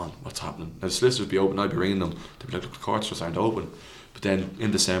 Jesus, come on, what's happening? Now the solicitors would be open, I'd be ringing them. They'd be like, look, the courts just aren't open. But then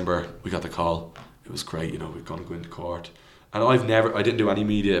in December, we got the call. It was great, we're going to go into court. And I didn't do any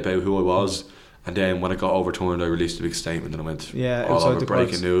media about who I was. And then when it got overturned, I released a big statement and I went all over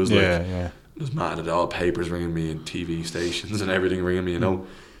breaking news. It was mad at all papers ringing me and TV stations and everything ringing me,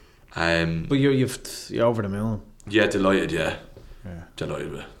 But you're over the moon. Yeah, delighted.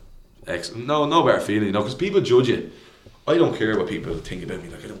 Delighted with. Excellent. No better feeling, because people judge you. I don't care what people think about me.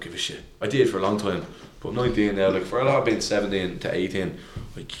 Like, I don't give a shit. I did for a long time, but I'm 19 now. Like, for a lot of being 17 to 18,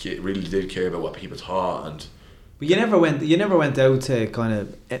 I really did care about what people thought. And but you never went out to kind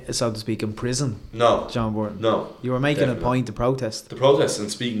of, so to speak, in prison. No, John Burton. No, you were making a point to protest. The protest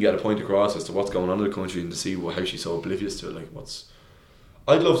and speaking, get a point across as to what's going on in the country and to see how she's so oblivious to it. Like,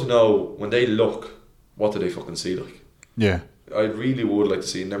 I'd love to know when they look, what do they fucking see like? Yeah. I really would like to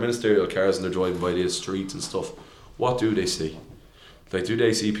see in their ministerial cars and they're driving by these streets and stuff. What do they see? Like, do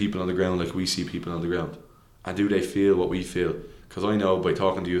they see people on the ground like we see people on the ground? And do they feel what we feel? Because I know by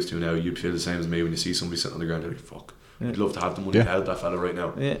talking to you two now, you'd feel the same as me when you see somebody sitting on the ground. You're like, fuck, I'd love to have the money to help that fella right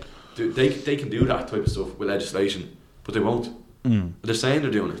now. Yeah. They can do that type of stuff with legislation, but they won't. They're saying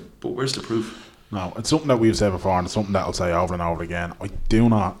they're doing it, but where's the proof? No, it's something that we've said before, and it's something that I'll say over and over again. I do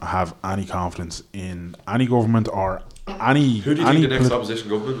not have any confidence in any government or any. Who do you think the next opposition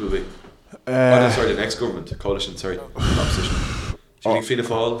government will be? The next government coalition. Opposition. Do you think Fianna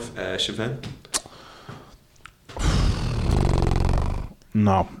Fáil, Sinn Féin?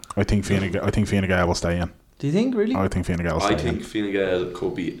 No, I think Fine Gael will stay in. Do you think, really? I think Fine Gael will stay in. I think Fine Gael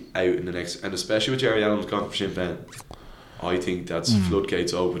could be out in the next, and especially with Jerry Allen's gone for Sinn Féin. I think that's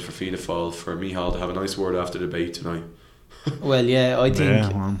floodgates open for Fianna Fáil, for Micheál to have a nice word after the debate tonight. Well,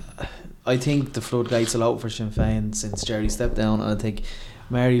 I think the floodgates are open for Sinn Féin since Jerry stepped down. I think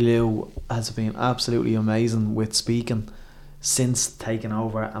Mary Lou has been absolutely amazing with speaking since taking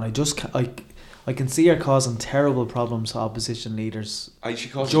over, and I can see her causing terrible problems to opposition leaders.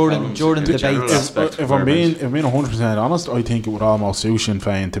 Jordan debates. If I'm being 100% honest, I think it would almost suit Sinn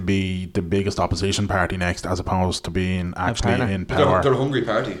Féin to be the biggest opposition party next, as opposed to being actually in power. They're a hungry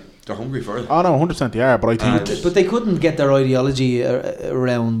party. They're hungry for it. Oh no, 100% they are. But I think, but they couldn't get their ideology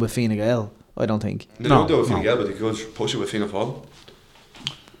around with Fine Gael. I don't think. They don't do it with Fine Gael, but they could push it with Fianna Fáil.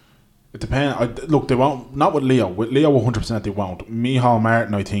 It depends. Look, they won't. Not with Leo. With Leo, 100% they won't. Micheál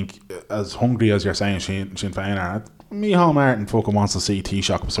Martin, I think, as hungry as you're saying Sinn Féin are, Micheál Martin fucking wants to see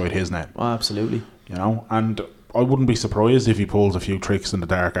Taoiseach beside his net. Oh, absolutely. You know, and I wouldn't be surprised if he pulls a few tricks in the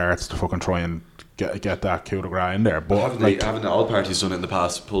dark arts to fucking try and get that coup de grace in there. But haven't all parties done it in the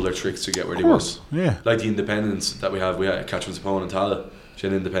past, pull their tricks to get where they want? Yeah. Like the independents that we had Catherine Sapone and Tala. She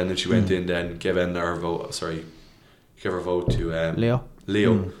had an independent. She went in then gave her vote. Give her vote to Leo.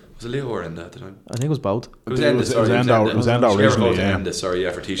 Was it Leo or Enda at the time? I think it was both. It was Enda originally.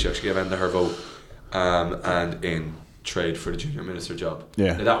 For Taoiseach. She gave Enda her vote, and in trade for the junior minister job.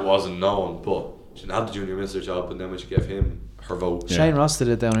 Yeah. Now, that wasn't known, but she didn't have the junior minister job. But then when she gave him her vote, Shane Ross did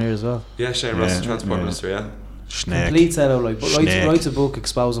it down here as well. Yeah, Shane Ross, the transport minister. Yeah. Snake. Complete setup, like, but writes a book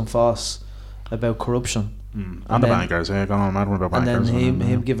exposing Foss about corruption. And the bankers, going on mad about bankers. And then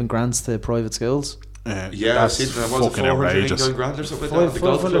him giving grants to private schools. That's fucking outrageous. Grand or something like that.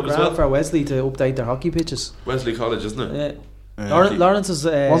 $500 grand for Wesley to update their hockey pitches. Wesley College, isn't it? Yeah. Lawrence's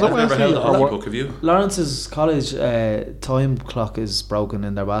was it I've never held a hockey book, have you? Lawrence's college time clock is broken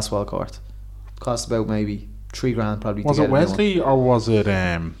in their basketball court. Cost about maybe $3,000 probably. Was it Wesley or was it the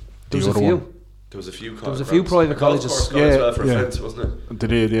other one? There was a few. There was a few private colleges. For fence, wasn't it? They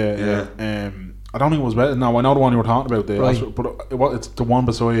did, yeah. I don't think it was better. No, I know the one you were talking about. But it's the one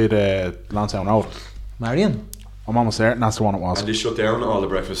beside Lansdowne Road. Marion. I'm almost certain that's the one it was. And they shut down all the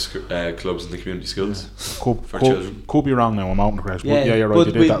breakfast clubs in the community schools for children. Could be wrong now. I'm out in the crash. But you're right.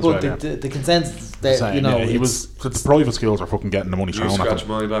 They did that as well. The consensus there, you know, he was. The private schools are fucking getting the money thrown at them. You scratch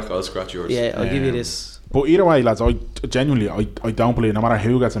mine back, I'll scratch yours. Yeah, I'll give you this. But either way, lads, I genuinely don't believe, no matter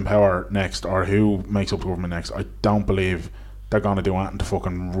who gets in power next or who makes up the government next, I don't believe they're going to do anything to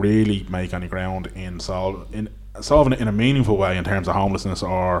fucking really make any ground in solving it in a meaningful way in terms of homelessness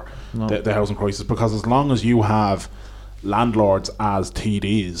or the housing crisis. Because as long as you have landlords as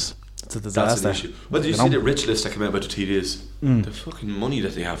TDs, it's a disaster. That's an issue. Well, did you see the rich list that came out about the TDs? The fucking money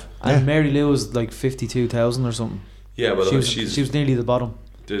that they have. And Mary Lou was like 52,000 or something. Yeah, well, she was nearly the bottom.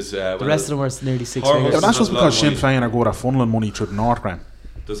 There's the rest of them were nearly 6 figures. Yeah, that's just because Sinn Féin are good at funneling money through the North, Graham.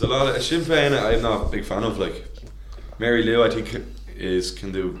 There's a lot of Sinn Féin I'm not a big fan of. Like Mary Lou, I think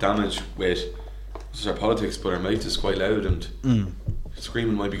can do damage with her politics, but her mate is quite loud and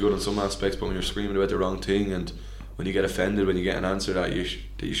screaming might be good in some aspects, but when you're screaming about the wrong thing and when you get offended when you get an answer that you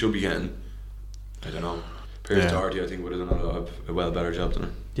should be getting, I don't know. Pierce Doherty, I think, would have done a well better job than her.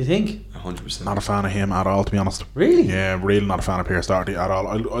 Do you think? 100%. Not a fan of him at all, to be honest. Really? Yeah, really not a fan of Pierce Doherty at all.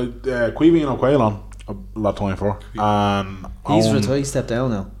 Queevy and O'Quail on a lot of time for. And he's retired. He stepped down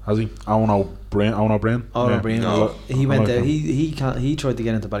now. Has he? Owen O'Brien. No. He went there. He tried to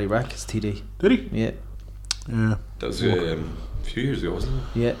get into Ballybrack as TD. Did he? Yeah. Yeah. That was a few years ago, wasn't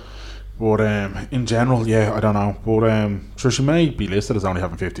it? Yeah. But in general, I don't know. But sure, she may be listed as only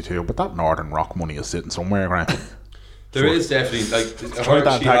having 52, but that Northern Rock money is sitting somewhere, right? There is definitely like try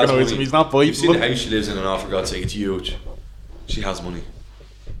that antagonise him. He's not biting. You've seen the house she lives in, and for God's sake, it's huge. She has money.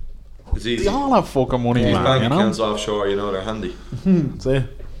 It's easy. They all have fucking money, man. Bank accounts offshore, they're handy. See,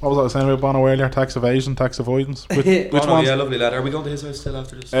 what was I saying about Bono earlier? Tax evasion, tax avoidance. Which one? Yeah, lovely lad. Are we going to his house still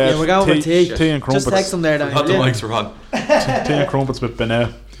after this? Yeah, we're going for tea and crumpets. Just text them there. Hot the mics were on. Tea and crumpets with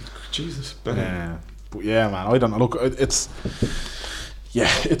Benet. Jesus, Benet. But yeah, man, I don't know. Look, it's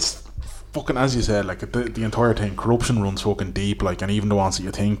fucking, as you said, like the entire thing, corruption runs fucking deep, like, and even the ones that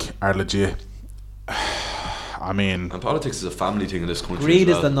you think are legit. I mean, and politics is a family thing in this country. Greed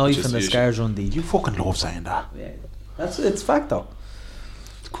is the knife and the scars run deep. You fucking love saying that. Yeah, it's fact though.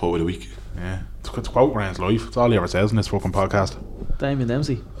 It's a quote of the week. Yeah, it's quote Ryan's life. It's all he ever says in this fucking podcast. Damien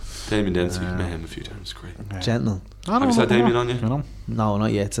Dempsey. Met him a few times. Great. Gentleman. Have you said Damien on yet? No,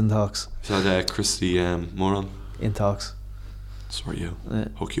 not yet. It's in talks. Is that Christy Moran? In talks. Sort you.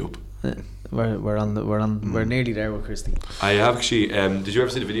 Hook you up. We're nearly there with Christy. I have actually. Did you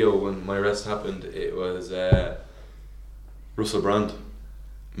ever see the video when my arrest happened? It was Russell Brand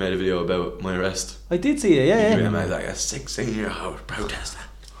made a video about my arrest. I did see it. Yeah. He made like a 16-year-old protester.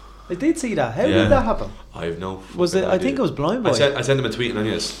 I did see that. How did that happen? I have no. Was it? I think it was Blind Boy. I sent him a tweet on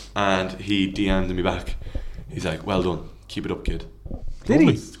his, and he DM'd me back. He's like, "Well done, keep it up, kid." Did he?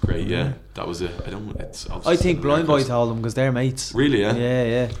 It's great, yeah. That was it. I think Blind Boy told him because they're mates. Really? Yeah.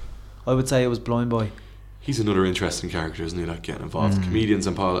 Yeah. I would say it was Blind Boy. He's another interesting character, isn't he? Like getting involved. Comedians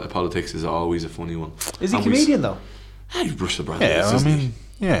and politics is always a funny one. Is he a comedian though? He brushed the brand. Yeah, I mean,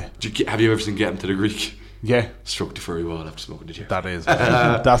 yeah. Have you ever seen Get Him to the Greek? Yeah. Struck the furry wall after smoking the chair. That is.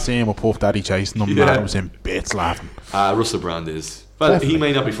 That scene with Puff Daddy chasing them, man, I was in bits laughing. Russell Brand is. Well, definitely. He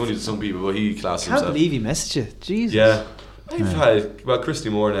may not be funny to some people, but he classes himself. I can't believe he messaged you. Jesus. Yeah. Christy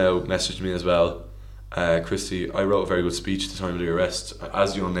Moore now messaged me as well. Christy, I wrote a very good speech at the time of the arrest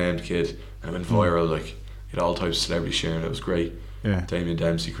as the unnamed kid, and it went viral. Like, you had all types of celebrities sharing it. It was great. Damien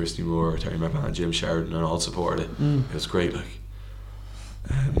Dempsey, Christy Moore, Terry McMahon, Jim Sheridan, and all supported it. It was great.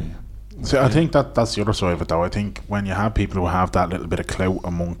 So I think that's the other side of it, though. I think when you have people who have that little bit of clout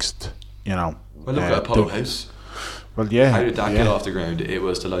amongst, well, look at Apollo House. Well, yeah. How did that get off the ground? It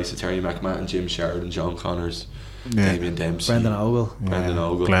was the likes of Terry McMahon, Jim Sheridan, John Connors, Damien Dempsey, Brendan Ogle,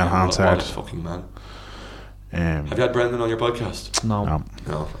 Glenn Hansard. What a fucking man. Have you had Brendan on your podcast? No.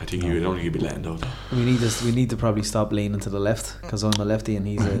 I think I don't think you'd be letting out. We need to probably stop leaning to the left, because I'm a lefty and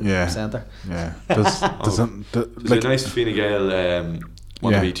he's a centre. Yeah. There's a nice Fine Gael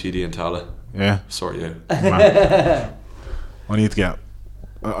wannabe TD and Tala. Yeah. Sort you out. I need to get.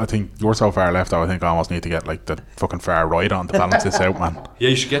 I think you're so far left, though. I think I almost need to get like the fucking far right on to balance this out, man. Yeah,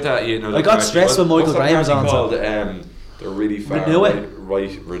 you should get that. I got stressed when Michael Graham was on. Called, they're really far right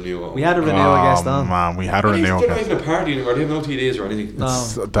Renew. We had a Renew guest on. Man, we had a Renew. They're not even a party anymore. They have no TDs or anything. No,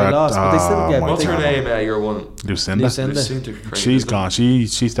 they lost, but they still get. What's her name? Your one, Lucinda. She's gone. She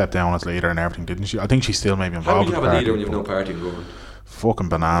stepped down as leader and everything, didn't she? I think she's still maybe involved. How do you have a leader when you have no party going? Fucking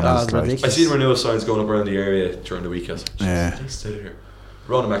bananas. I seen renewal signs going up around the area during the weekend. Stay here.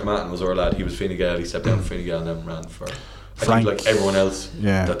 Ronan McMahon was our lad. He was Fine Gael. He stepped down from Fine Gael and then ran for. I think like everyone else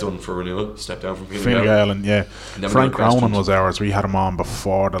that done for renewal stepped down from Fine Gael. And Frank Cronin was ours. We had him on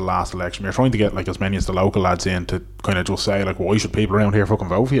before the last election. We were trying to get like as many as the local lads in to kind of just say like, why should people around here fucking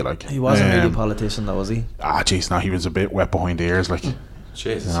vote for you? Like, he wasn't really a politician, though, was he? Jeez, no, he was a bit wet behind the ears, like.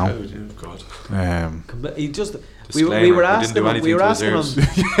 Jesus, God. He just. We were asking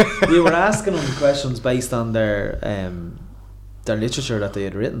him questions based on their literature that they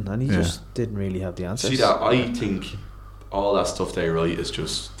had written, and he just didn't really have the answers. See that? I think all that stuff they write is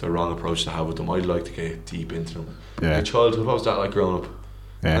just the wrong approach to have with them. I'd like to get deep into them. My childhood, what was that like growing up?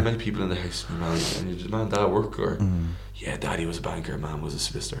 How many people in the house, man, and you just, man, dad work, or daddy was a banker, man was a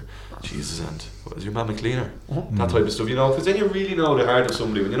solicitor, Jesus, and what was your mum a cleaner? That type of stuff, because then you really know the heart of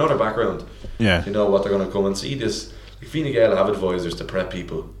somebody when you know their background. You know what they're going to come and see. This like Fine Gael have advisors to prep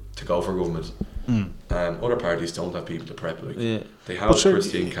people to go for government. Other parties don't have people to prep. They have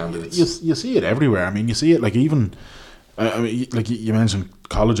Christian candidates. You see it everywhere. I mean, you see it like even. I mean, like you mentioned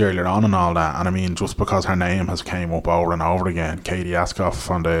college earlier on and all that, and I mean, just because her name has came up over and over again, Katie Askoff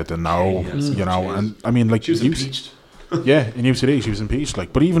on the No, and I mean, like she was impeached. In UCD she was impeached.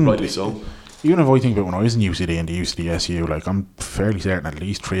 Like, but even rightly so. Even if I think about when I was in UCD and the UCD-SU, like I'm fairly certain at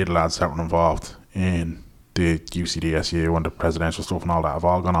least 3 of the lads that were involved in the UCD-SU and the presidential stuff and all that have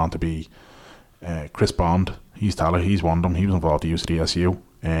all gone on to be Chris Bond. He's one of them. He was involved in UCD-SU.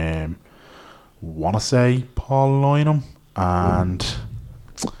 Want to say Paul Lynham and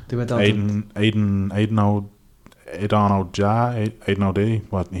Aidan O'D.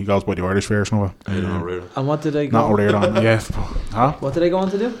 What he goes by the Irish version of it. And what did they go? Not O'Riordan. What did they go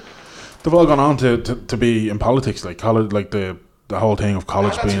on to do? They've all gone on to be in politics, like college, like the whole thing of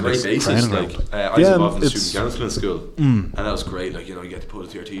college being this training ground. I was involved in the student council in school, and that was great. Like, you get to put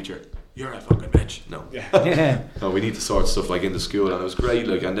it to your teacher, you're a fucking bitch. No, no, we need to sort stuff like in the school, and it was great.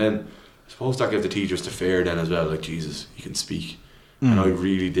 Like, and then I suppose that gave the teachers the fear then as well. Like, Jesus, you can speak, and I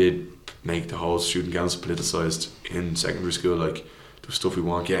really did make the whole student council politicised in secondary school. Like, there was stuff we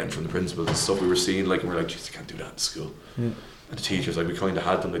weren't getting from the principals, and stuff we were seeing. Like, and we're like, Jesus, I can't do that in school. And the teachers, like, we kind of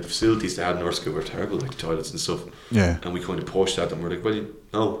had them, like the facilities they had in our school were terrible, like the toilets and stuff. And we kind of pushed at them. We're like, well,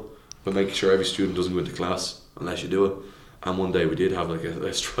 no, but making sure every student doesn't go into class unless you do it. And one day we did have like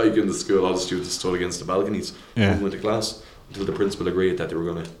a strike in the school. All the students stood against the balconies, wouldn't go into class until the principal agreed that they were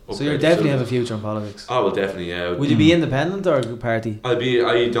going to. So you definitely have a future in politics. Oh, well, definitely, yeah. Would you be independent or party?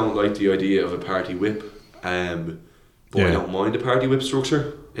 I don't like the idea of a party whip, but I don't mind a party whip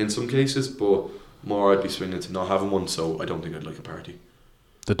structure in some cases, but more I'd be swinging to not having one, so I don't think I'd like a party.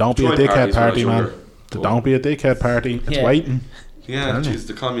 Don't be a dickhead party, man. Don't be a dickhead party. It's waiting. Yeah, jeez,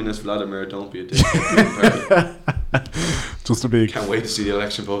 the communist Vladimir, don't be a dickhead party. Just a big. Can't wait to see the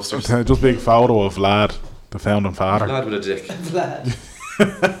election posters. Just a big photo of Vlad, the founding father. Vlad with a dick. Vlad.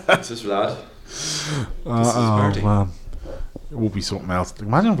 This is Vlad. Man, it would be something else.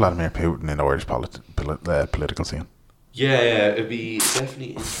 Imagine Vladimir Putin in the Irish political scene. Yeah, it'd be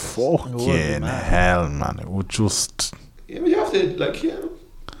definitely interesting. Fucking hell, man. It would just... Yeah, but you have to,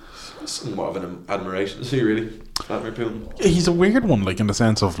 somewhat of an admiration to see, really, Vladimir Putin. Yeah, he's a weird one, like, in the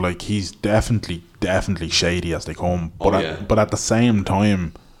sense of, like, he's definitely shady as they come. But at the same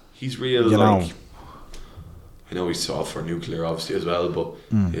time... He's real, I know he's soft for nuclear, obviously, as well, but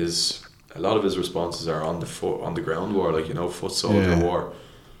a lot of his responses are on the ground war, foot soldier war,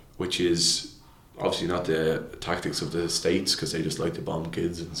 which is... obviously not the tactics of the States, because they just like to bomb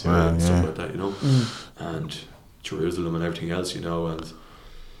kids and stuff like that, and Jerusalem and everything else, and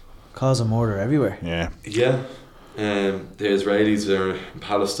cause of murder everywhere. Yeah. The Israelis are in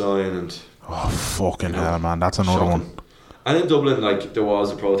Palestine and... Oh, fucking hell, man. That's another one. And in Dublin, like, there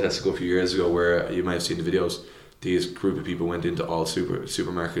was a protest a few years ago where, you might have seen the videos, these group of people went into all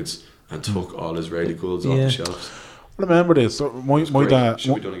supermarkets and took all Israeli goods off the shelves. I remember this. My dad...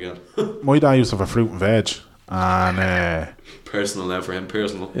 Should be done again. My dad used to have a fruit and veg. And... personal now for him,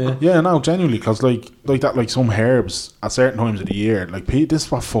 personal. Yeah, no, genuinely, because like that, like some herbs at certain times of the year, like this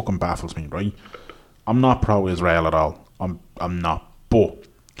is what fucking baffles me, right? I'm not pro-Israel at all. I'm not. But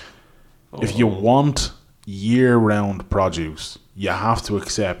if you want year-round produce, you have to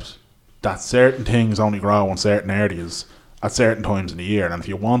accept that certain things only grow in certain areas at certain times in the year, and if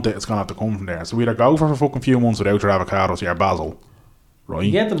you want it, it's gonna have to come from there. So either go for a fucking few months without your avocados or your basil, right?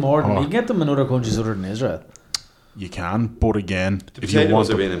 You get them more than you get them in other countries other than Israel. You can, but again, the potatoes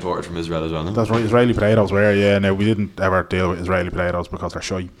are being imported from Israel as well, no? That's right, Israeli potatoes were, Now, we didn't ever deal with Israeli potatoes because they're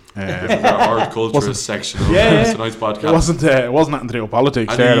shy. Our horticulturist section of tonight's podcast. It wasn't nothing to do with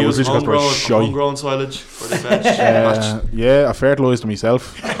politics there. It was just because we're shy. Homegrown silage for the veg. Yeah, I fertilised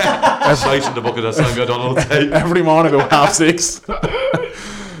myself. Shite in the bucket, that's not good, Donald. Every morning about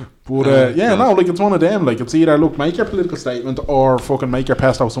 6:30. But no, like, it's one of them. Like, it's either, look, make your political statement or fucking make your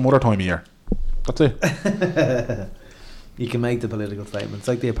pesto some other time of year. That's it. You can make the political statement. It's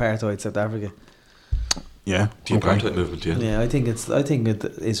like the apartheid South Africa. Yeah, the apartheid movement. Yeah, I think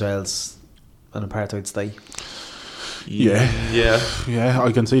Israel's an apartheid state. Yeah.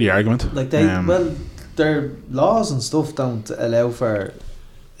 I can see the argument. Like their laws and stuff don't allow for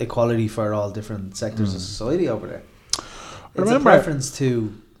equality for all different sectors of society over there. It's a preference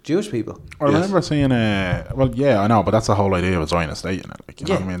to Jewish people. I remember seeing I know, but that's the whole idea of a Zionist state, you know? Like, you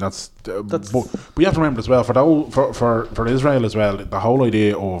know what I mean? That's but you have to remember as well, for Israel as well, the whole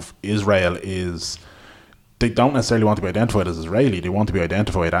idea of Israel is they don't necessarily want to be identified as Israeli, they want to be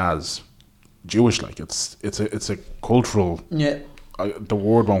identified as Jewish. Like, it's a cultural... Yeah. The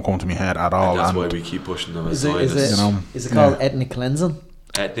word won't come to my head at all. And that's why we keep pushing them as Zionists. Is it called ethnic cleansing?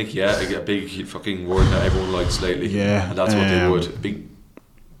 Ethnic, a big fucking word that everyone likes lately. Yeah. And that's what they would. Big...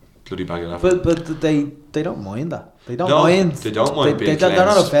 bloody bag of that. But they don't mind that. They don't mind being cleansed. They're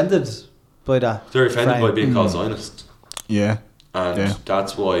not offended by that. They're offended by being called Zionist. Yeah. And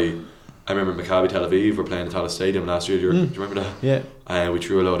that's why I remember Maccabi Tel Aviv were playing at Talis Stadium last year. Do you remember that? Yeah. We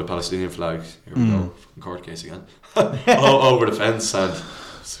threw a load of Palestinian flags. Here we go. Fucking court case again. over the fence, and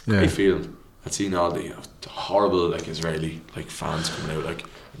it's a great feeling. I'd seen all the horrible like Israeli like fans coming out, like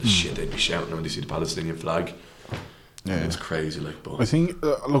the shit they'd be shouting when they see the Palestinian flag. Yeah, it's crazy. Like, but I think,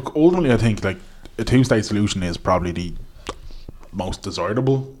 look, ultimately, I think like a two-state solution is probably the most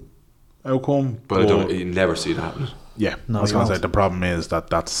desirable outcome. But you never see it happen. Yeah, no, I was going to say the problem is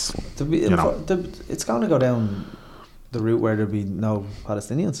that's it's going to go down the route where there'll be no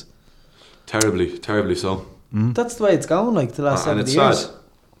Palestinians. Terribly so. That's the way it's going. Like the last 70 years. Sad.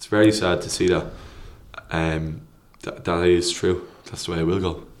 It's very sad to see that. That is true. That's the way it will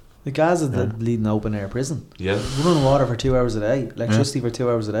go. The Gaza's the leading open air prison. Yeah. Running water for 2 hours a day, electricity for 2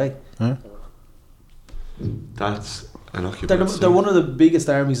 hours a day. Yeah. That's an occupation. They're one of the biggest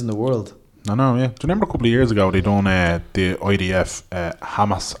armies in the world. I know, yeah. Do you remember a couple of years ago they done the IDF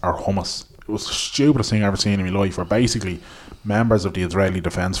Hamas or Hummus? It was the stupidest thing I've ever seen in my life, where basically members of the Israeli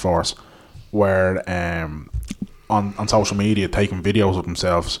Defence Force were on social media taking videos of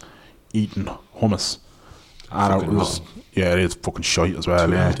themselves eating hummus. And it was, it is fucking shite as well.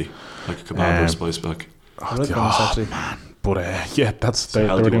 Like a kebab or a spice back. Man. But they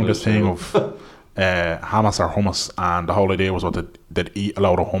were doing this thing of Hamas or hummus, and the whole idea was they'd eat a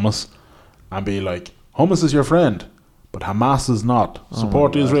load of hummus and be like, hummus is your friend, but Hamas is not.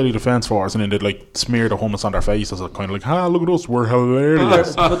 Support the Israeli Defence Force, and then they'd like smear the hummus on their faces, kind of like, look at us, we're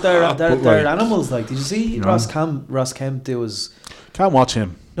hilarious. But they're animals. Like, did you see Ross Kemp do his... Can't watch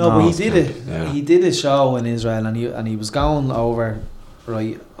him. No, but he did it. Yeah. He did a show in Israel, and he was going over.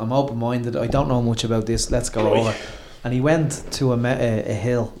 Right, I'm open-minded. I don't know much about this. Let's go over. And he went to a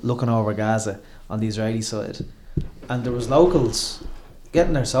hill looking over Gaza on the Israeli side, and there was locals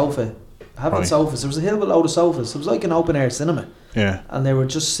getting their sofa, having sofas. There was a hill with a load of sofas. It was like an open-air cinema. Yeah. And they were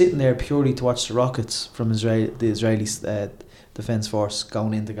just sitting there purely to watch the rockets from the Israeli Defence Force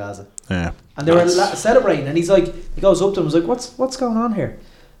going into Gaza. Yeah. And they were celebrating, and he goes up to them and was like, what's going on here?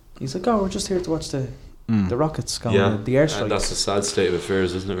 He's like, we're just here to watch the rockets going, the airstrike. And that's the sad state of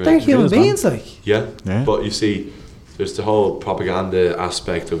affairs, isn't it? Really? They're human beings, like. Yeah, but you see, there's the whole propaganda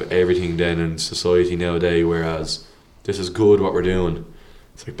aspect of everything then in society nowadays, whereas this is good what we're doing.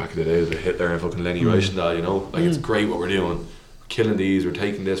 It's like back in the days with Hitler and fucking Leni Riefenstahl, you know? Like, it's great what we're doing. We're killing these, we're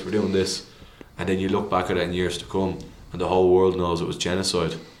taking this, we're doing this. And then you look back at it in years to come, and the whole world knows it was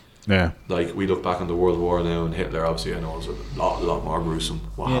genocide. Yeah. Like, we look back on the World War now, and Hitler, obviously, I know it was a lot more gruesome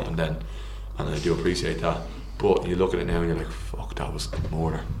what happened then, and I do appreciate that. But you look at it now and you're like, fuck, that was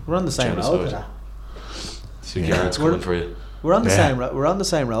murder. We're on the same road to that. See, Garrett's coming for you. We're on the same. We're on the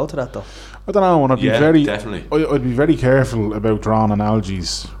same road to that, though. I don't know. I'd be very definitely. I'd be very careful about drawing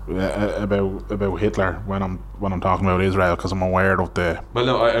analogies about Hitler when I'm talking about Israel, because I'm aware of the I mean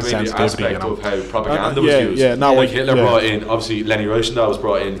the aspect of how propaganda was used. Yeah, no, like Hitler brought in, obviously Leni Riefenstahl was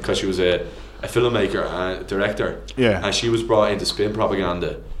brought in because she was a filmmaker and director. Yeah, and she was brought in to spin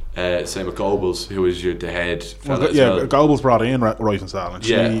propaganda. Same with Goebbels, who was the head fella as well. Goebbels brought in Riefenstahl, and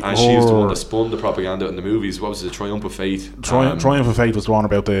she was the one that spun the propaganda in the movies. What was it, Triumph of Faith? Triumph of Faith was the one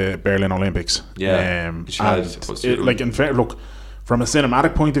about the Berlin Olympics. In fact, look, from a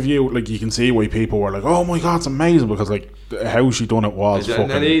cinematic point of view, like, you can see why people were like, "Oh my god, it's amazing," because like how she done it was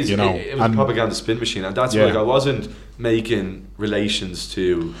fucking, it was a propaganda spin machine, and that's why I wasn't making relations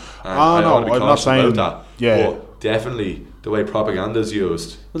to. I'm not saying about that. Yeah, but definitely. The way propaganda is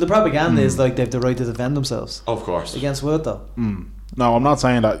used. Well, the propaganda is like they have the right to defend themselves. Of course. Against what, though? No, I'm not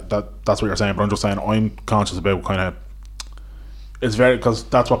saying that's what you're saying, but I'm just saying I'm conscious about kind of. It's very, because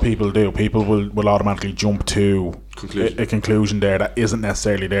that's what people do. People will automatically jump to a conclusion there that isn't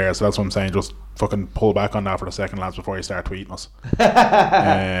necessarily there. So that's what I'm saying. Just fucking pull back on that for a second, lads, before you start tweeting us.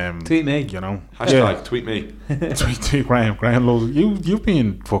 Tweet me. You know. Hashtag tweet me. tweet Graham. Graham loves you've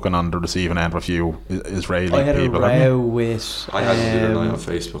been fucking on the receiving end of a few Israeli people. I had a row with. I had to do it on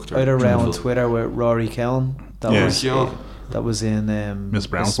Facebook. I had a row on Twitter with Rory Cowan. That was in Miss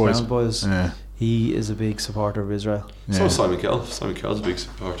Brown's Boys. Yeah. He is a big supporter of Israel. So Simon Kell. Simon Kell's a big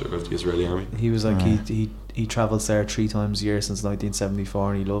supporter of the Israeli army. He was like he travels there 3 times a year since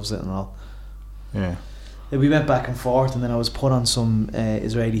 1974, and he loves it and all. Yeah. We went back and forth, and then I was put on some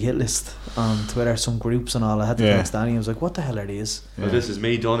Israeli hit list on Twitter, some groups and all. I had to text Danny. I was like, "What the hell are these?" Well, this is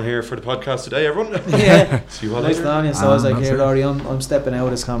me done here for the podcast today, everyone. Yeah. See you all later. Danny. So I was like, "Here, Rory, I'm stepping out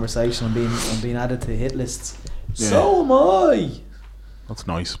of this conversation. I'm being added to hit lists." Yeah. So am I. That's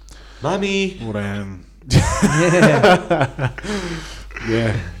nice. Mommy. But,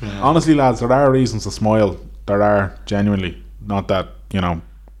 yeah. Honestly, lads, there are reasons to smile. There are, genuinely. Not that,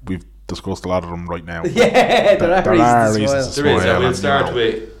 we've discussed a lot of them right now. Yeah, there are reasons to smile. There is. We'll start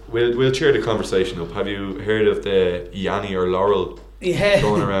with. We'll cheer the conversation up. Have you heard of the Yanni or Laurel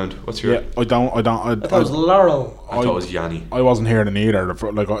going around? What's your? Yeah, I thought it was Laurel. I thought it was Yanni. I wasn't hearing it either.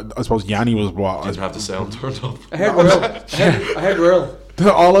 Like, I suppose Yanni was what. Didn't have the sound turned up. I heard Laurel.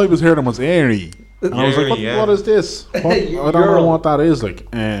 All I was hearing was airy, and I was like, what is this? I don't know what that is. Like,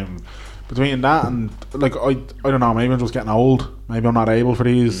 between that and like, I don't know. Maybe I'm just getting old. Maybe I'm not able for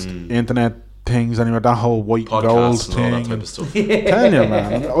these internet things anymore. That whole white and gold thing, all that type of stuff. Tell you,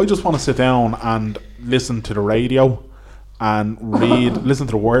 man, I just want to sit down and listen to the radio and listen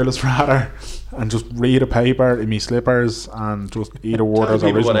to the wireless rather, and just read a paper in me slippers and just eat a word as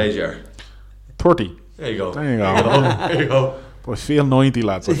original. What age you are? 30. There you go. There you go. But I feel 90,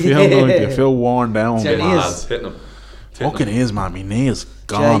 lads. I feel 90. I feel worn down. Hitting them. Fucking is, man. My knee is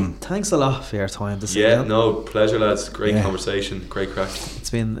gone. Jay, thanks a lot for your time. Pleasure, lads. Great conversation. Great crack. It's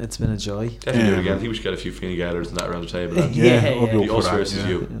been a joy. Definitely do it again. I think we should get a few Feeney Gathers and that around the table. The us versus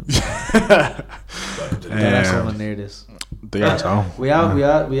you. They're someone near this. They are so. We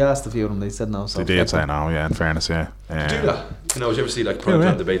asked a few of them. They said no. So they did say no. Yeah, in fairness, yeah. Do that. Did you ever see like prime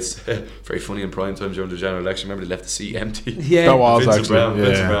time debates? Very funny in prime time during the general election. Remember they left the seat empty. Yeah, that was Vincent actually.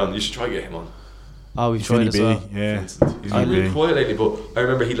 Vincent Brown. You should try to get him on. Oh, we've tried as well. Yeah. He's been really quiet lately, but I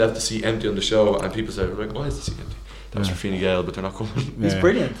remember he left the seat empty on the show, and people said, like, why is the seat empty? That was for Fine Gael, but they're not coming. He's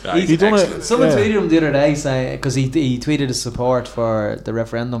brilliant. He's done it. Someone tweeted him the other day saying, because he tweeted his support for the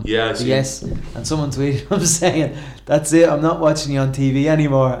referendum. Yeah, yes, and someone tweeted him saying, "That's it. I'm not watching you on TV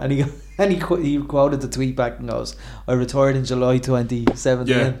anymore." And he quoted the tweet back and goes, "I retired in July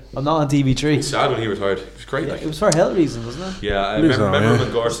 2017. Yeah. I'm not on TV3." It's sad when he retired. It was great. Like it was for health reasons, wasn't it? Yeah, I remember him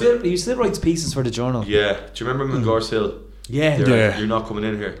in Gorse Hill. He still writes pieces for the Journal. Yeah. Do you remember him in Gorse Hill? Yeah. Like, you're not coming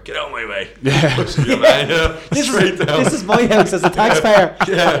in here. Get out of my way. Yeah. This is my house as a taxpayer.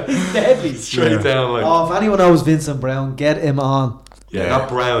 Yeah. He's deadly. Straight down. Like. Oh, if anyone knows Vincent Brown, get him on. Yeah, not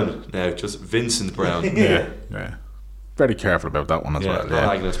Brown now, just Vincent Brown. Yeah. Very careful about that one as well.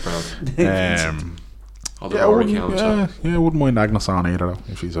 Not Agnes Brown. I wouldn't mind Agnes on either though,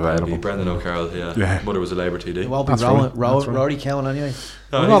 if she's available. Brendan O'Carroll, Mother was a Labour TD. It won't be Rory Cowan anyway.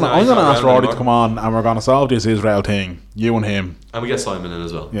 I'm going to ask Rory to come on, and we're going to solve this Israel thing, you and him. And we get Simon in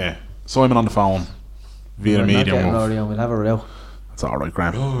as well. Yeah, Simon on the phone via the medium. Rory on, we'll have a row. That's alright,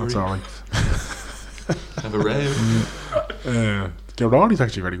 Graham. That's alright. Have a row. Rory's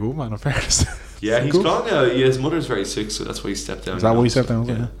actually very good, man, in fairness. Yeah, he's gone now. His mother's very sick, so that's why he stepped down. Is that why he stepped down?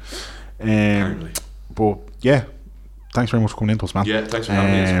 Yeah. Apparently. But yeah, thanks very much for coming into us, man. Yeah, thanks for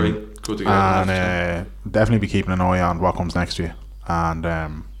having me. It's great. Good to get on. And definitely be keeping an eye on what comes next year.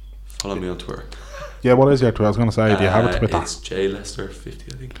 And follow me on Twitter. Yeah, what is your Twitter? I was going to say, do you have a Twitter? It's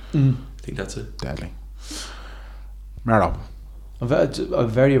JLester50, I think. I think that's it. Deadly. Mero. I'm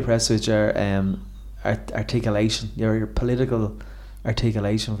very impressed with your articulation, your political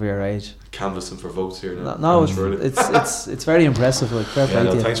articulation for your age. Canvassing for votes here now. No, it's very impressive. Like,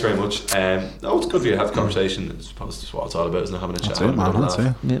 thanks very much. No, it's good to have a conversation. I suppose that's what it's all about, isn't it? Having a chat. That's it, man. That's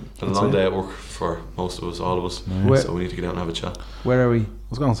it. Yeah. It's been a long day at work for most of us, all of us. So we need to get out and have a chat. Where are we? I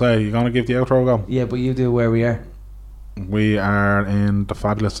was going to say, you're going to give the outro a go? Yeah, but you do where we are. We are in the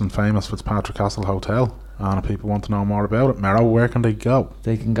fabulous and famous Fitzpatrick Castle Hotel. And if people want to know more about it, Mero, where can they go?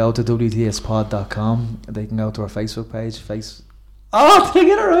 They can go to WTSpod.com. They can go to our Facebook page. Oh, did I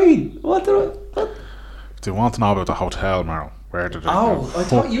get it right? What? If they want to know about the hotel, Mero, where did they go? Oh, I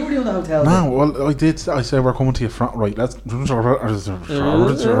thought you were doing the hotel. No, well, I did. I said we're coming to your front. Right, let's. You do hotel.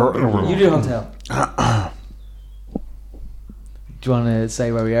 Do you want to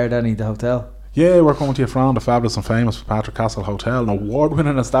say where we are, Danny? The hotel? Yeah, we're coming to you from the fabulous and famous Patrick Castle Hotel, an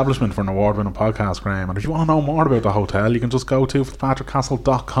award-winning establishment for an award-winning podcast, Graham. And if you want to know more about the hotel, you can just go to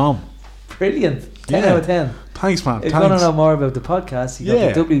fitzpatrickcastle.com. Brilliant. 10 out of 10. Thanks, man. If you want to know more about the podcast, you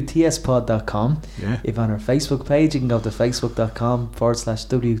go to WTSpod.com. Yeah. If on our Facebook page, you can go to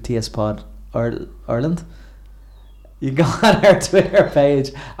facebook.com/WTSpod Ireland. You can go on our Twitter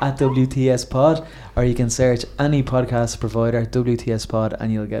page at WTSpod, or you can search any podcast provider, WTSpod,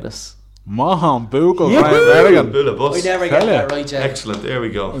 and you'll get us. Mahan Boogles, We never get that right, Jay. Excellent, there we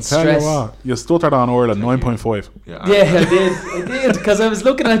go. I'll tell you what, you stuttered on Ireland, 9.5. Yeah, I did, because I was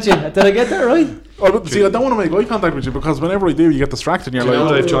looking at you. Did I get that right? Oh, see, I don't want to make eye contact with you, because whenever I do, you get distracted and you're like... You know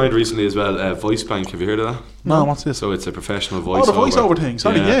what I've joined recently as well? Voice Bank, have you heard of that? No, what's this? So it's a professional voiceover. Oh, the voiceover thing,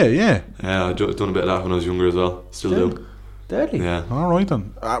 sorry, yeah. Yeah, I've done a bit of that when I was younger as well. Still do. Deadly. Yeah. Alright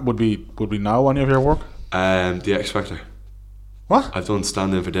then. Would we know any of your work? The X Factor. What? I've done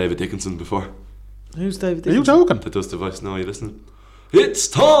stand-in for David Dickinson before. Who's David Dickinson? Are you joking? That does the voice. No, are you listening? It's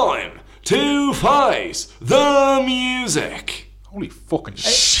time to face the music. Holy fucking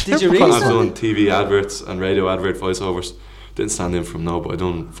shit. Did you read I've done TV adverts and radio advert voiceovers. Didn't stand in from but I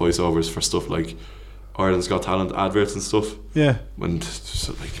done voiceovers for stuff like Ireland's Got Talent adverts and stuff. Yeah. When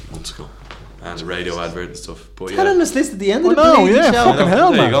like months ago. And a radio advert and stuff. But telling us this at the end of the show. Fucking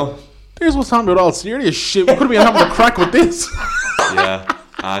hell, there man. You go. Here's what's happening with all serious shit. We could have been having a crack with this. Yeah.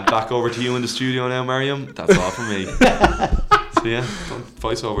 And back over to you in the studio now, Mariam. That's all from me. So yeah,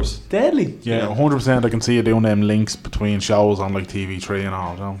 voiceovers. Deadly. Yeah, 100%. I can see you doing them links between shows on like TV3 and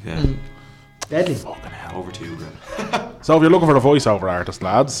all. So. Yeah. Deadly. Fucking hell. Over to you, Graham. So if you're looking for a voiceover artist,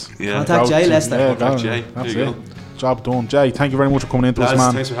 lads, contact Jay Lester. Yeah, contact Jay. That's there you it. go. Job done. Jay, thank you very much for coming into us,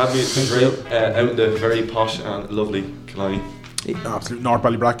 man. Thanks for having me. It's been great. Out in the very posh and lovely Killarney. Absolute North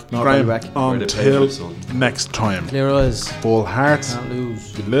Ballybrack. North Until next time. Clear eyes. Full hearts. Can't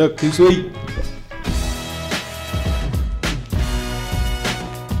lose. Good luck. Too sweet.